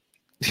of work.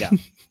 Yeah.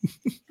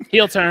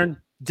 Heel turn,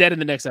 dead in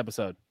the next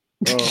episode.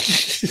 Oh,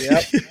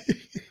 yep.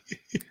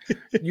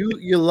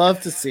 You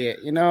love to see it,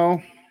 you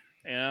know.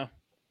 Yeah.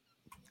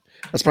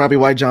 That's probably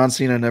why John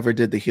Cena never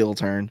did the heel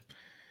turn.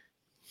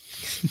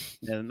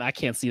 And I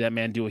can't see that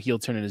man do a heel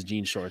turn in his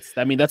jean shorts.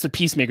 I mean, that's what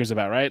Peacemaker's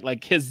about, right?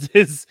 Like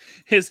his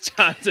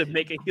time to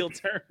make a heel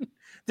turn.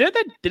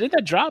 Didn't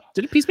that drop?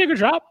 Didn't Peacemaker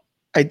drop?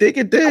 I think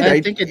it did. I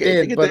think it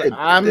did, but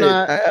I'm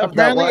not.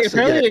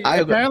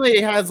 Apparently,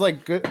 it has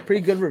like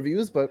pretty good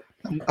reviews. But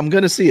I'm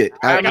gonna see it.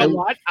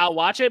 I'll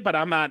watch it, but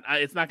I'm not.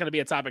 It's not going to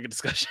be a topic of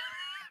discussion.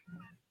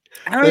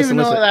 I don't even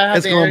know that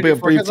it's going to be a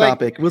brief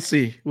topic. We'll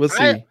see.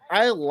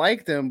 I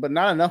liked him, but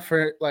not enough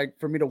for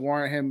me to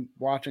warrant him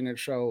watching a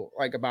show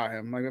like about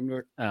him. Like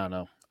I don't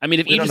know. I mean,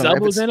 if Idris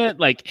Elba was in it,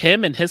 like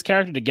him and his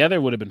character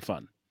together would have been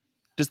fun.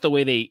 Just the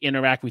way they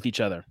interact with each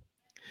other.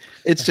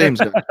 It's James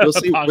Gunn. We'll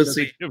see. We'll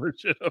see.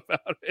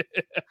 About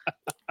it.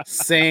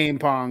 Same,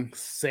 Pong.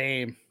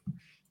 Same.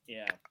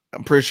 Yeah.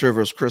 I'm pretty sure it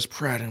was Chris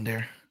Pratt in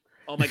there.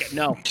 Oh my god,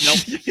 no.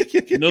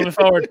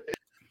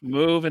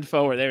 Moving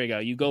forward. There we go.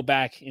 You go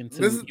back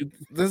into this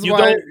is you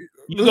why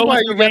go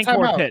into the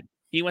Rancor pit.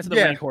 He went to the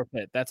Yeah. Rancor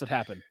pit. That's what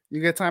happened.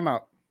 you get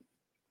timeout.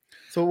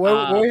 So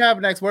what do we have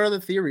next? What are the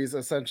theories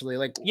essentially?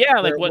 Like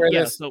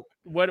So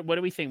what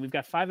do we think? We've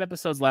got 5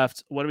 episodes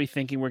left. What are we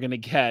thinking we're gonna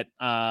get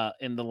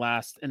in the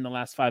last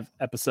 5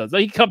 episodes? Oh,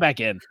 you can come back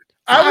in.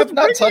 I'm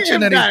not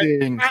touching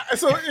anything.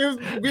 So it was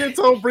me and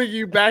Tom bringing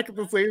you back at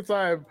the same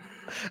time.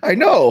 I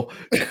know.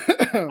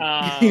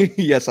 Um,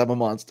 Yes, I'm a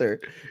monster.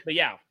 But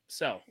yeah.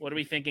 So what are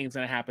we thinking is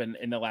gonna happen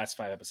in the last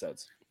 5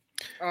 episodes?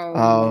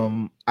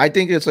 I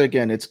think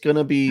it's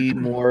gonna be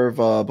more of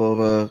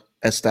Boba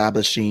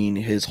establishing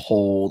his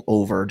hold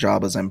over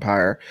Jabba's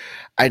empire.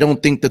 I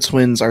don't think the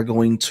twins are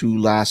going to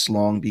last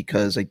long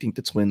because I think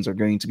the twins are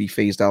going to be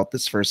phased out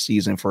this first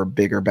season for a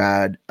bigger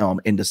bad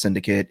in the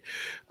syndicate.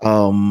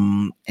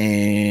 And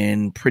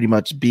pretty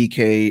much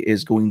BK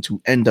is going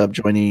to end up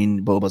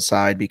joining Boba's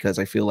side because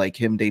I feel like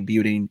him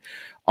debuting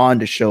on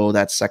the show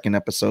that second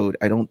episode,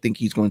 I don't think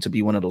he's going to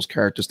be one of those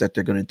characters that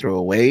they're going to throw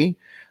away.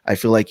 I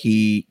feel like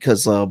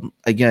because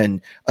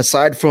again,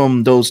 aside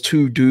from those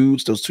two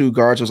dudes, those two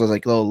guards, I was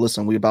like, oh,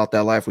 listen, we about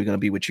that life. We're going to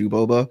be with you,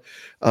 Boba.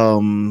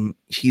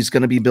 He's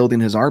going to be building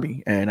his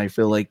army. And I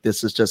feel like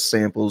this is just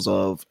examples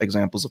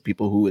of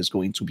people who is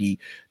going to be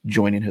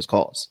joining his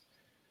cause.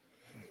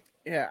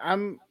 Yeah,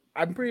 I'm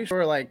pretty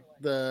sure like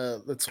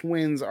the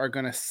twins are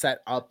going to set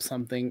up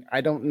something. I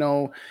don't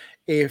know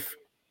if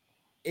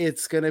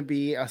it's going to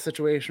be a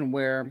situation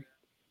where,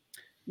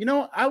 you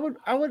know, I would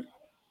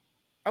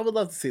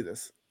love to see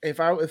this. If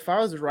I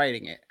was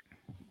writing it,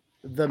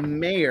 the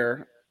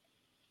mayor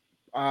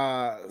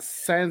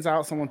sends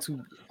out someone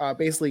to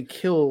basically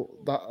kill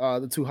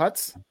the two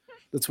Hutts,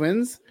 the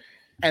twins,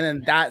 and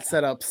then that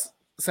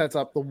sets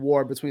up the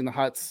war between the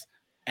Hutts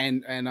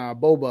and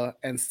Boba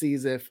and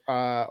sees if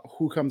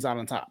who comes out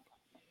on top.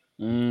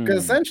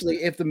 Because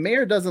essentially, if the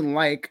mayor doesn't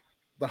like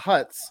the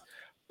Hutts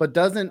but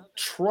doesn't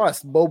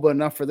trust Boba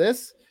enough for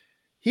this,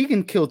 he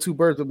can kill 2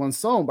 birds with one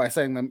stone by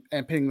setting them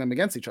and pitting them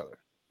against each other.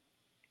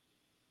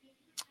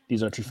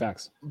 These are true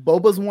facts.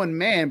 Boba's one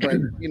man, but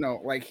you know,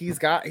 like he's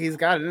got it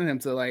in him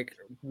to like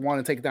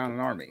want to take down an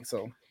army.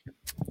 So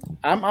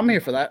I'm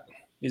here for that.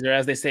 These are,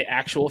 as they say,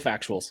 actual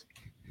factuals.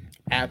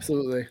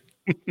 Absolutely.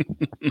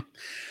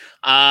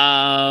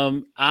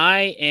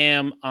 I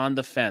am on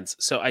the fence.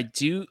 So I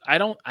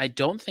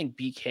don't think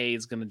BK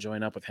is going to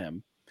join up with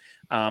him.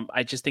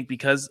 I just think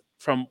because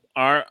from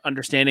our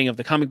understanding of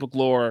the comic book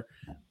lore,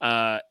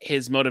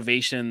 his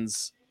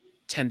motivations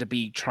tend to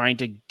be trying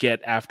to get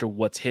after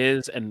what's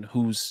his and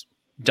who's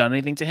done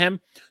anything to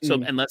him. So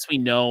unless we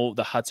know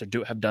the Hutts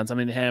have done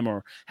something to him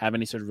or have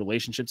any sort of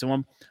relationship to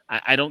him,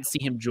 I don't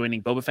see him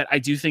joining Boba Fett. I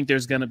do think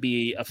there's going to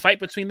be a fight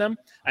between them.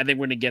 I think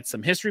we're going to get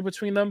some history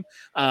between them.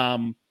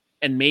 And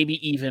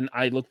maybe even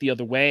I look the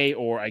other way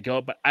or I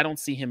go, but I don't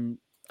see him.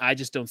 I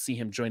just don't see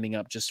him joining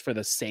up just for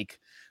the sake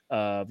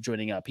of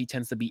joining up. He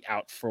tends to be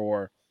out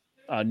for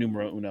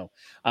numero uno.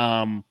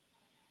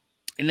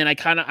 And then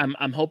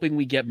I'm hoping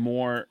we get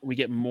more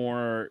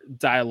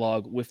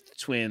dialogue with the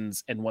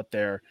twins and what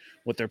their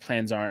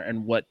plans are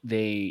and what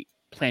they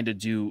plan to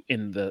do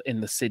in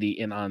the city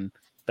and on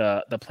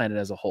the planet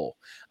as a whole,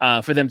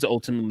 for them to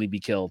ultimately be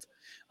killed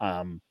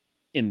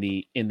in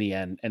the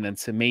end, and then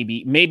to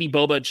maybe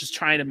Boba just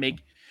trying to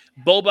make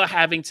Boba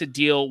having to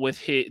deal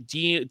with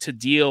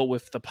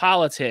the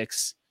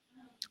politics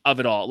of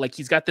it all. Like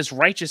he's got this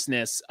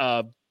righteousness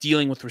of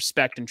dealing with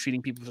respect and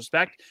treating people with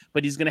respect,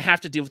 but he's going to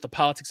have to deal with the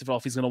politics of it all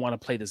if he's going to want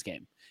to play this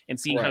game and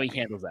seeing how he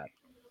handles that.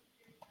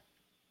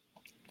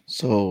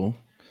 So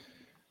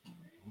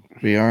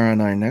we are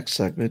on our next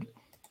segment.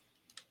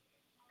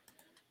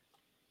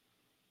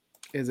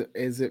 Is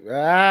it?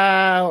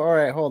 Ah, all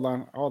right. Hold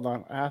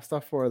on. I have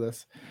stuff for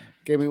this.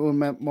 Give me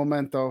un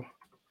momento.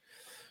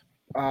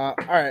 All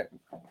right.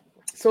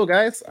 So,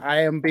 guys,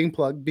 I am being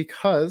plugged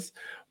because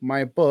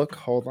my book.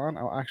 Hold on,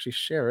 I'll actually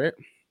share it.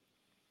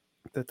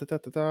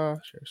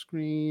 Share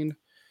screen.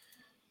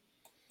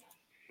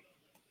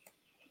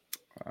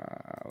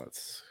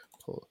 Let's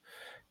pull.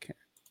 Okay.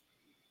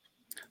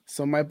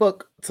 So my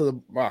book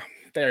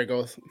there it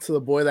goes, to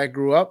the boy that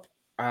grew up.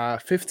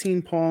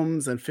 15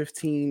 poems and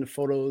 15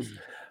 photos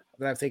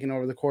that I've taken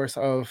over the course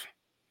of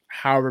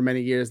however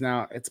many years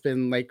now. It's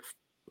been like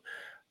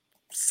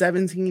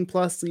 17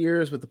 plus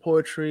years with the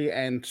poetry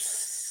and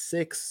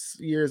 6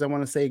 years, I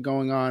want to say,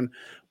 going on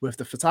with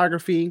the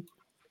photography.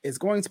 Is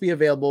going to be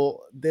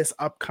available this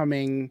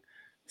upcoming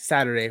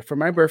Saturday for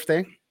my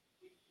birthday.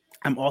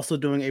 I'm also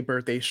doing a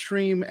birthday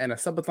stream and a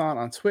subathon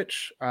on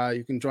Twitch.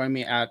 You can join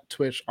me at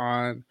Twitch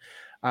on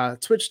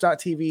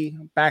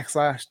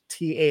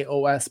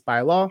twitch.tv/TAOS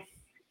by law.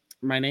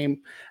 My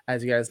name,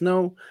 as you guys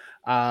know,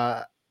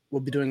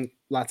 we'll be doing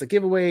lots of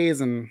giveaways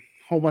and a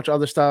whole bunch of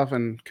other stuff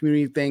and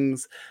community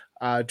things.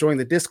 Join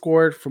the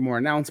Discord for more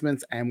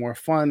announcements and more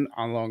fun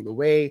along the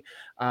way.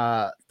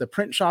 The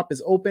print shop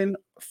is open.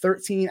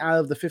 13 out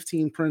of the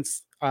 15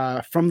 prints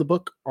from the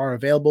book are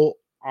available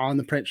on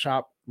the print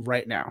shop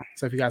right now.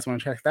 So if you guys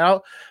want to check that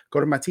out, go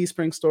to my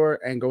Teespring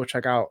store and go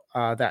check out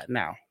that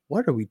now.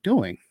 What are we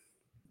doing?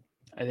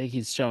 I think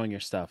he's showing your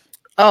stuff.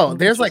 Oh,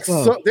 there's like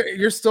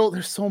there's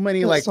so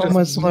many, like so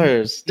much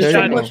slurs. He's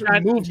trying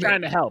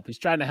to help. He's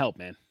trying to help,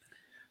 man.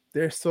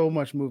 There's so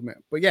much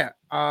movement. But yeah,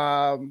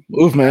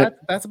 movement.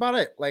 That's about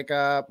it. Like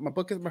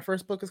my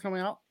first book is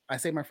coming out. I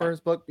say my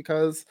first book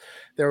because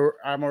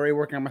I'm already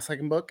working on my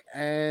second book.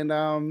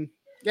 And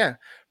yeah,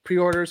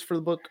 pre-orders for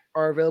the book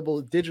are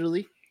available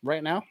digitally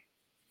right now.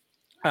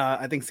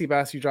 I think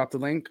Seabass, you dropped the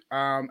link.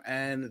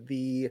 And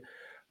the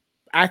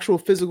actual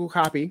physical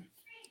copy,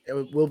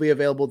 it will be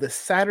available this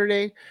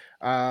Saturday.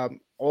 All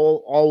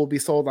will be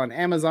sold on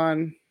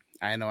Amazon.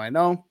 I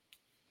know.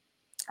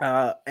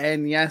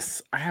 And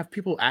yes, I have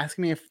people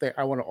asking me if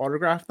I want to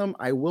autograph them.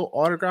 I will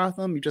autograph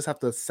them. You just have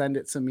to send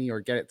it to me or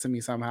get it to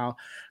me somehow,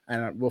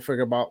 and we'll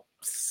figure about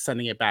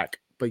sending it back.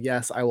 But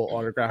yes, I will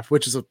autograph,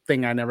 which is a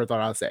thing I never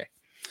thought I'd say.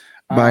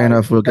 Buy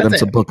enough, we'll get him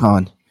to book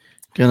on.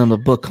 Get him to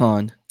book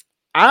on.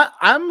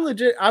 I'm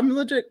legit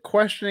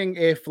questioning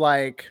if,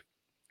 like,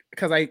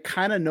 because I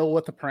kind of know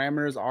what the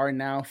parameters are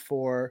now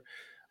for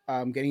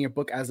getting your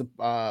book as a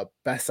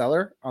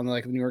bestseller on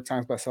the New York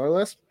Times bestseller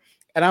list,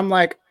 and I'm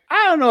like,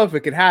 I don't know if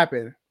it could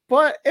happen,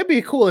 but it'd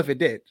be cool if it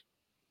did.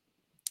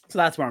 So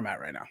that's where I'm at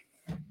right now.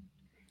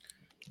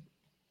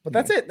 But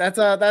that's it. That's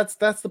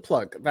the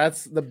plug. I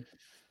think.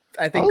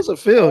 How does it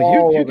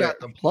feel? You got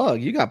the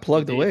plug. You got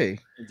plugged away.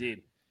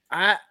 Indeed.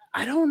 I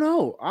don't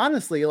know.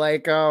 Honestly,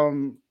 like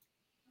I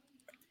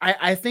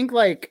think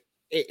like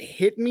it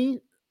hit me,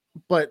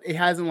 but it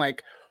hasn't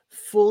like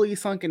fully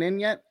sunken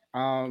in yet.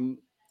 And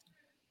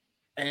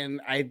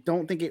I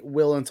don't think it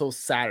will until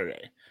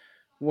Saturday,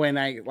 when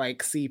I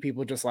like see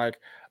people just like,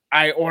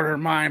 I ordered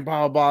mine,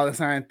 blah, blah, this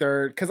and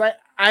third. Because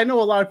I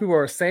know a lot of people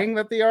are saying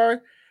that they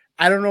are.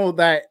 I don't know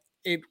that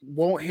it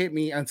won't hit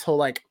me until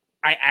like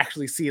I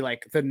actually see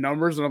like the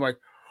numbers, and I'm like,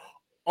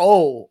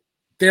 oh,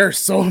 there's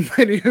so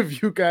many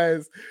of you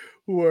guys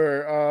who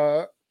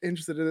are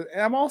interested in it.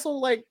 And I'm also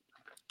like,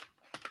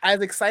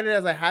 as excited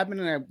as I have been,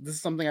 and this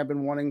is something I've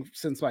been wanting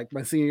since like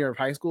my senior year of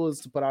high school, is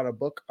to put out a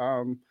book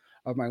of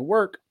my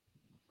work.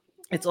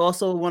 It's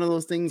also one of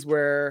those things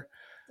where,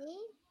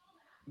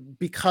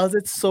 because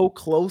it's so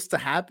close to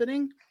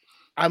happening,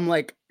 I'm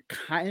like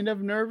kind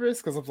of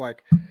nervous because I'm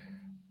like,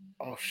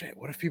 oh shit,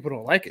 what if people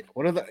don't like it?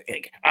 What are the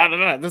like,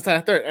 this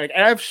and third? Like,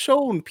 and I've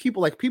shown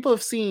people, like, people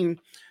have seen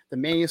the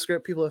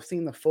manuscript, people have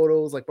seen the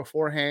photos like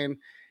beforehand,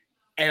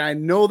 and I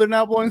know they're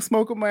not blowing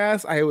smoke up my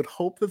ass. I would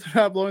hope that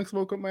they're not blowing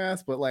smoke up my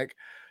ass, but like,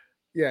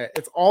 yeah,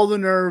 it's all the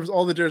nerves,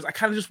 all the jitters. I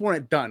kind of just want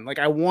it done. Like,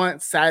 I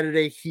want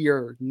Saturday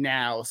here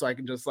now, so I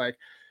can just like,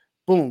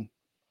 boom,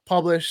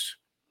 publish.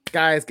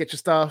 Guys, get your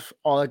stuff,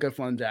 all that good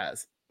fun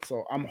jazz.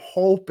 So I'm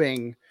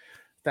hoping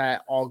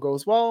that all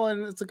goes well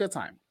and it's a good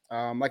time.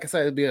 Like I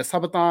said, it'll be a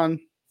subathon.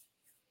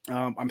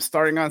 I'm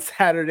starting on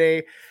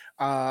Saturday.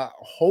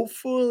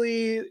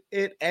 Hopefully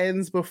it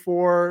ends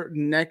before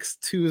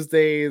next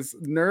Tuesday's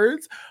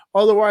Nerds.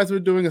 Otherwise, we're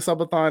doing a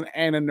subathon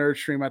and a nerd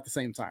stream at the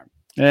same time.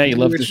 Yeah, you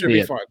love to see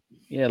it. Fun.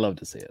 Yeah, I love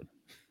to see it.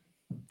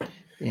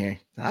 Yeah,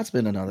 that's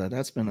been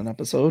an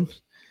episode.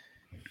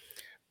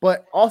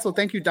 But also,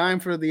 thank you, Dime,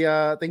 for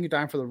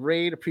the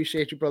raid.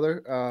 Appreciate you,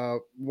 brother.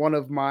 One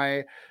of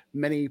my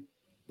many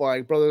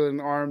brother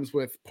in arms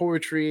with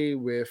poetry,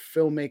 with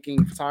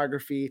filmmaking,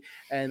 photography,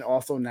 and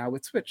also now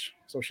with Twitch.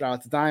 So shout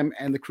out to Dime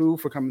and the crew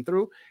for coming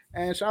through,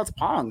 and shout out to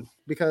Pong,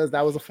 because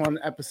that was a fun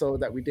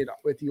episode that we did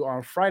with you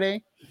on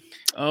Friday.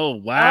 Oh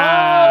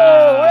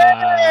wow! Oh,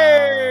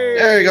 hey!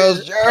 There he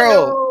goes,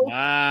 Gerald.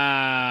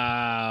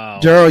 Wow,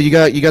 Gerald, you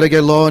got to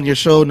get low on your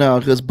show now,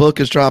 because book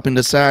is dropping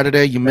this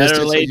Saturday. You missed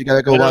it, so you got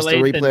to go watch the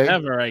replay.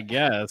 Never, I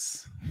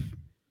guess.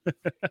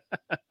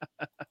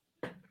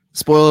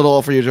 Spoil it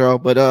all for you, Joe.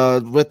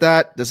 But with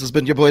that, this has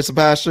been your boy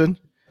Sebastian.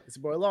 It's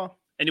your boy Law.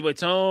 And your boy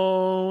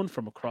Tone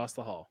from across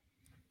the hall.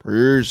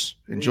 Peace.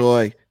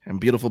 Enjoy. And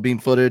beautiful beam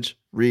footage.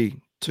 3,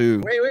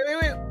 2. Wait.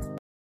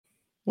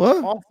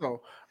 What?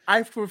 Also,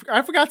 I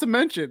forgot to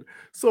mention.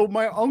 So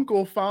my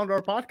uncle found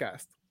our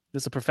podcast.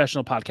 This is a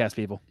professional podcast,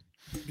 people.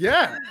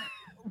 Yeah.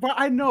 But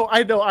I know.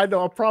 I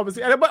promise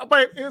you.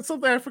 But it's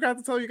something I forgot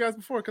to tell you guys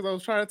before because I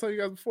was trying to tell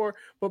you guys before.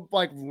 But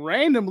like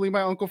randomly,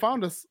 my uncle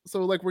found us.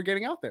 So like we're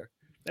getting out there.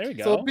 There you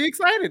go. So be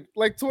excited.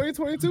 Like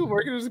 2022,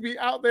 we're gonna just be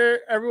out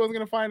there. Everyone's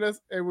gonna find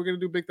us, and we're gonna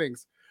do big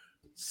things.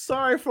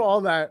 Sorry for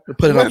all that. We're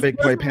putting our big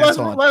boy pants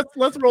on.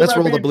 Let's roll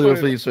the blue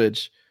fleece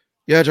switch.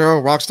 Yeah, Joe.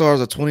 Rock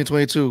stars of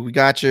 2022. We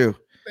got you.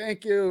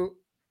 Thank you.